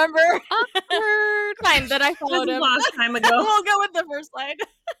don't remember. Awkward. Fine, then I followed him. A long time ago. We'll go with the first line. It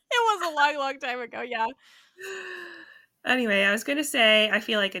was a long, long time ago. Yeah. Anyway, I was going to say, I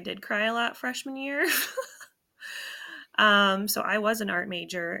feel like I did cry a lot freshman year. So I was an art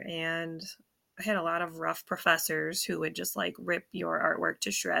major, and I had a lot of rough professors who would just like rip your artwork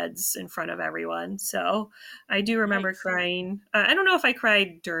to shreds in front of everyone. So I do remember crying. I don't know if I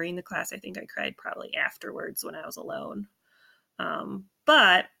cried during the class. I think I cried probably afterwards when I was alone.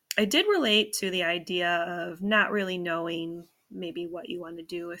 But I did relate to the idea of not really knowing maybe what you want to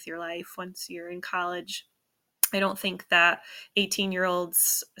do with your life once you're in college. I don't think that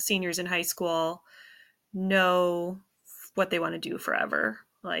 18-year-olds, seniors in high school, know what they want to do forever.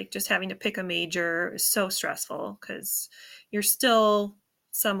 Like just having to pick a major is so stressful because you're still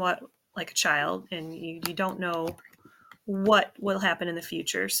somewhat like a child and you don't know what will happen in the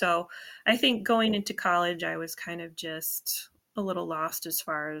future. So I think going into college, I was kind of just a little lost as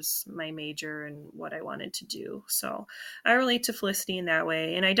far as my major and what I wanted to do. So I relate to Felicity in that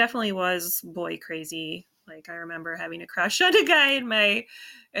way. And I definitely was boy crazy. Like I remember having a crush on a guy in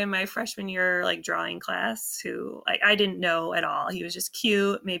my freshman year, like drawing class who like I didn't know at all. He was just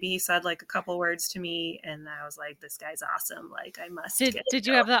cute. Maybe he said like a couple words to me and I was like, this guy's awesome. Like I must Did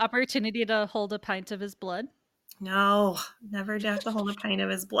you have the opportunity to hold a pint of his blood? No, never got to hold a pint of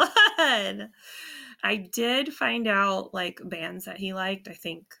his blood. I did find out like bands that he liked, I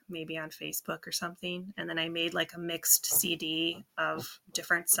think maybe on Facebook or something. And then I made like a mixed CD of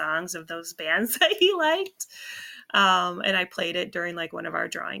different songs of those bands that he liked. And I played it during like one of our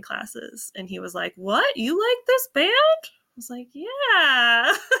drawing classes. And he was like, "What? You like this band?" I was like,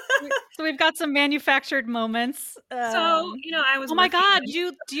 "Yeah." So we've got some manufactured moments. So, I was. Oh my God,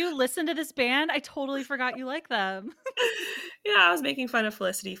 do you listen to this band? I totally forgot you like them. Yeah, I was making fun of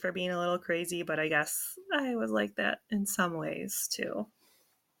Felicity for being a little crazy, but I guess I was like that in some ways too.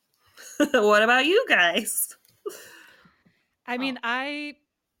 What about you guys? I mean, I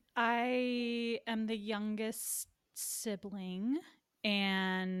am the youngest sibling,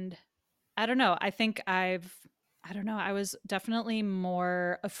 and I don't know. I don't know. I was definitely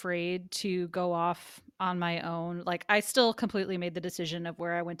more afraid to go off on my own. Like, I still completely made the decision of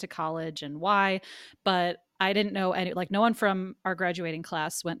where I went to college and why, but I didn't know any, like, no one from our graduating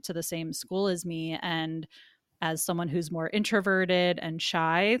class went to the same school as me. And as someone who's more introverted and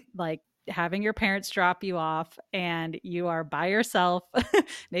shy, like, having your parents drop you off and you are by yourself,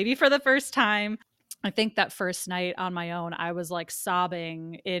 maybe for the first time. I think that first night on my own, I was like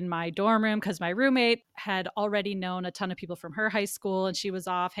sobbing in my dorm room because my roommate had already known a ton of people from her high school and she was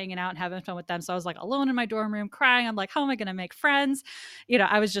off hanging out and having fun with them. So I was like alone in my dorm room crying. I'm like, how am I going to make friends?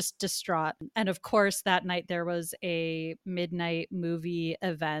 I was just distraught. And of course, that night there was a midnight movie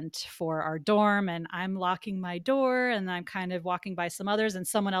event for our dorm, and I'm locking my door and I'm kind of walking by some others, and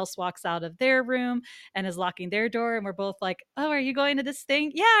someone else walks out of their room and is locking their door. And we're both like, oh, are you going to this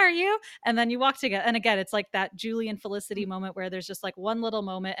thing? Yeah, are you? And then you walk together. And again, it's like that Julie and Felicity moment where there's just like one little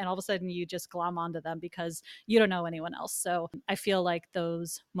moment and all of a sudden you just glom onto them because you don't know anyone else. So I feel like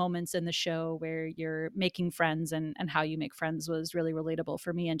those moments in the show where you're making friends and how you make friends was really relatable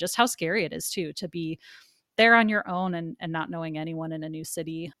for me, and just how scary it is too to be there on your own and not knowing anyone in a new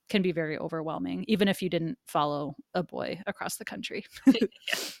city can be very overwhelming, even if you didn't follow a boy across the country.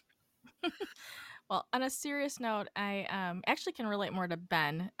 Well, on a serious note, I actually can relate more to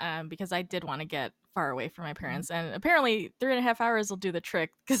Ben because I did want to get far away from my parents. And apparently 3.5 hours will do the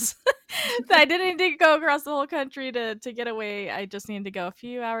trick because I didn't need to go across the whole country to get away. I just needed to go a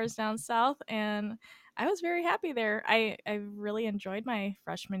few hours down south. And I was very happy there. I really enjoyed my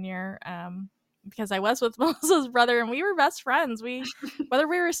freshman year because I was with Melissa's brother and we were best friends. Whether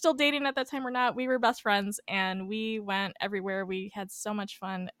we were still dating at that time or not, we were best friends and we went everywhere. We had so much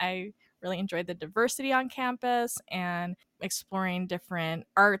fun. I really enjoyed the diversity on campus and exploring different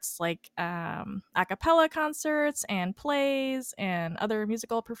arts like a cappella concerts and plays and other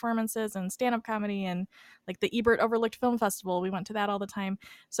musical performances and stand-up comedy and like the Ebert Overlooked Film Festival. We went to that all the time.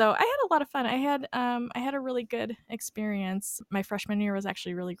 So I had a lot of fun. I had a really good experience. My freshman year was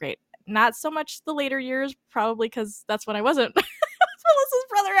actually really great. Not so much the later years, probably because that's when I wasn't Melissa's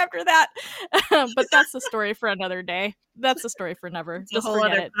brother after that. But that's the story for another day. That's the story for never. It's Just a whole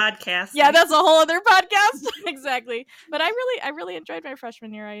forget other it. podcast. Yeah, that's a whole other podcast. Exactly. But I really enjoyed my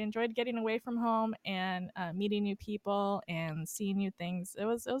freshman year. I enjoyed getting away from home and meeting new people and seeing new things. It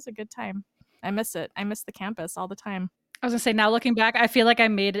was a good time. I miss it. I miss the campus all the time. I was gonna say, now looking back, I feel like I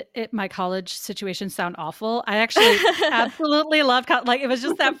made my college situation sound awful. I actually absolutely love like it was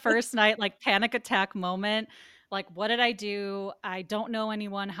just that first night, like panic attack moment. Like, what did I do? I don't know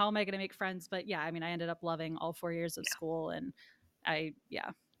anyone. How am I going to make friends? But yeah, I mean, I ended up loving all 4 years of school, and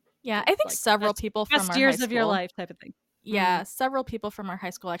Yeah, I just think like several people from best our high years of your school. life type of thing. Yeah, several people from our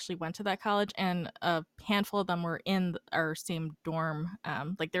high school actually went to that college, and a handful of them were in our same dorm.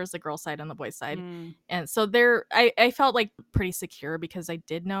 Like there's the girls' side and the boys' side, and so I felt like pretty secure because I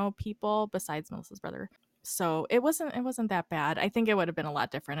did know people besides Melissa's brother. So it wasn't that bad. I think it would have been a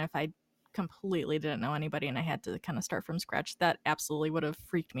lot different if I completely didn't know anybody and I had to kind of start from scratch. That absolutely would have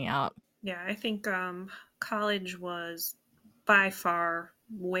freaked me out. Yeah, I think college was by far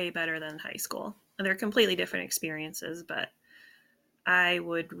way better than high school. And they're completely different experiences, but I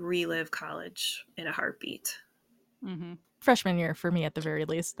would relive college in a heartbeat. Mm-hmm. Freshman year for me at the very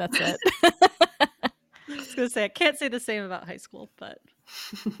least. That's it. I was going to say, I can't say the same about high school, but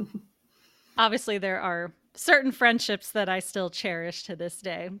obviously there are certain friendships that I still cherish to this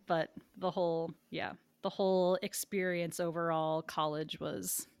day, but the whole experience overall, college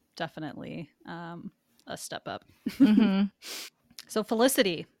was definitely a step up. Mm-hmm. So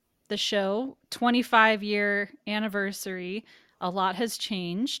Felicity, the show, 25-year anniversary, a lot has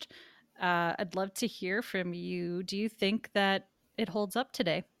changed. I'd love to hear from you. Do you think that it holds up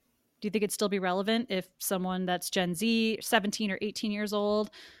today? Do you think it'd still be relevant if someone that's Gen Z, 17 or 18 years old,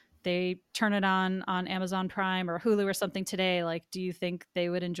 they turn it on Amazon Prime or Hulu or something today? Like, do you think they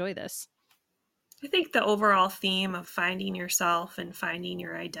would enjoy this? I think the overall theme of finding yourself and finding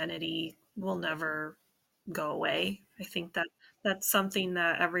your identity will never go away. I think that that's something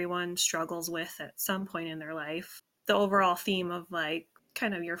that everyone struggles with at some point in their life. The overall theme of like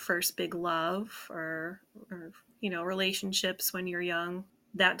kind of your first big love or relationships when you're young,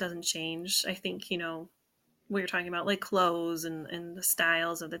 that doesn't change. I think, we were talking about like clothes and the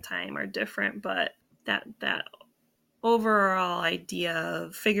styles of the time are different, but that overall idea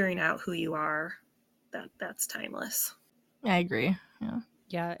of figuring out who you are, that's timeless. I agree. Yeah.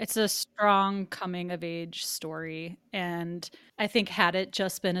 Yeah, it's a strong coming of age story. And I think had it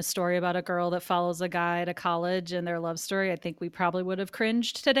just been a story about a girl that follows a guy to college and their love story, I think we probably would have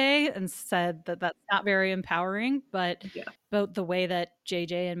cringed today and said that that's not very empowering. But the way that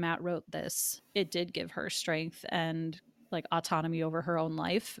JJ and Matt wrote this, it did give her strength and like autonomy over her own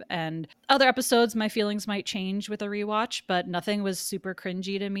life. And other episodes, my feelings might change with a rewatch, but nothing was super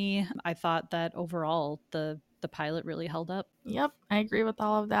cringy to me. I thought that overall the pilot really held up. Yep, I agree with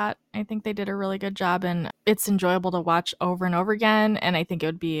all of that. I think they did a really good job, and it's enjoyable to watch over and over again. And I think it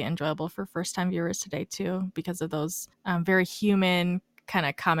would be enjoyable for first-time viewers today too, because of those very human kind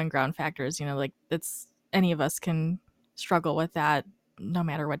of common ground factors. You know, like any of us can struggle with that, no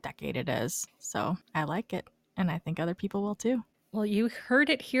matter what decade it is. So I like it, and I think other people will too. Well, you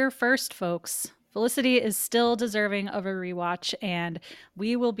heard it here first, folks. Felicity is still deserving of a rewatch, and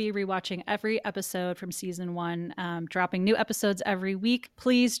we will be rewatching every episode from season 1, dropping new episodes every week.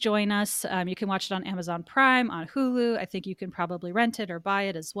 Please join us. You can watch it on Amazon Prime, on Hulu. I think you can probably rent it or buy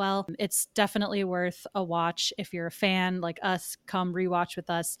it as well. It's definitely worth a watch. If you're a fan like us, come rewatch with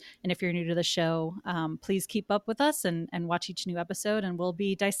us. And if you're new to the show, please keep up with us and watch each new episode, and we'll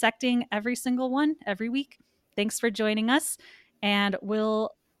be dissecting every single one every week. Thanks for joining us, and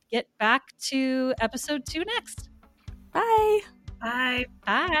we'll get back to episode 2 next. Bye. Bye.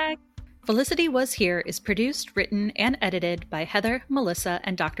 Bye. Felicity Was Here is produced, written, and edited by Heather, Melissa,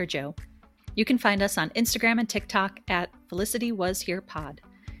 and Dr. Joe. You can find us on Instagram and TikTok at Felicity Was Here Pod.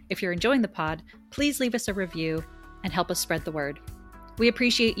 If you're enjoying the pod, please leave us a review and help us spread the word. We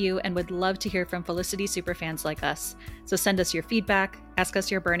appreciate you and would love to hear from Felicity superfans like us. So send us your feedback, ask us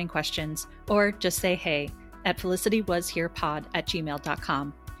your burning questions, or just say hey at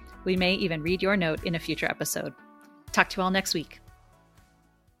felicitywasherepod@gmail.com. We may even read your note in a future episode. Talk to you all next week.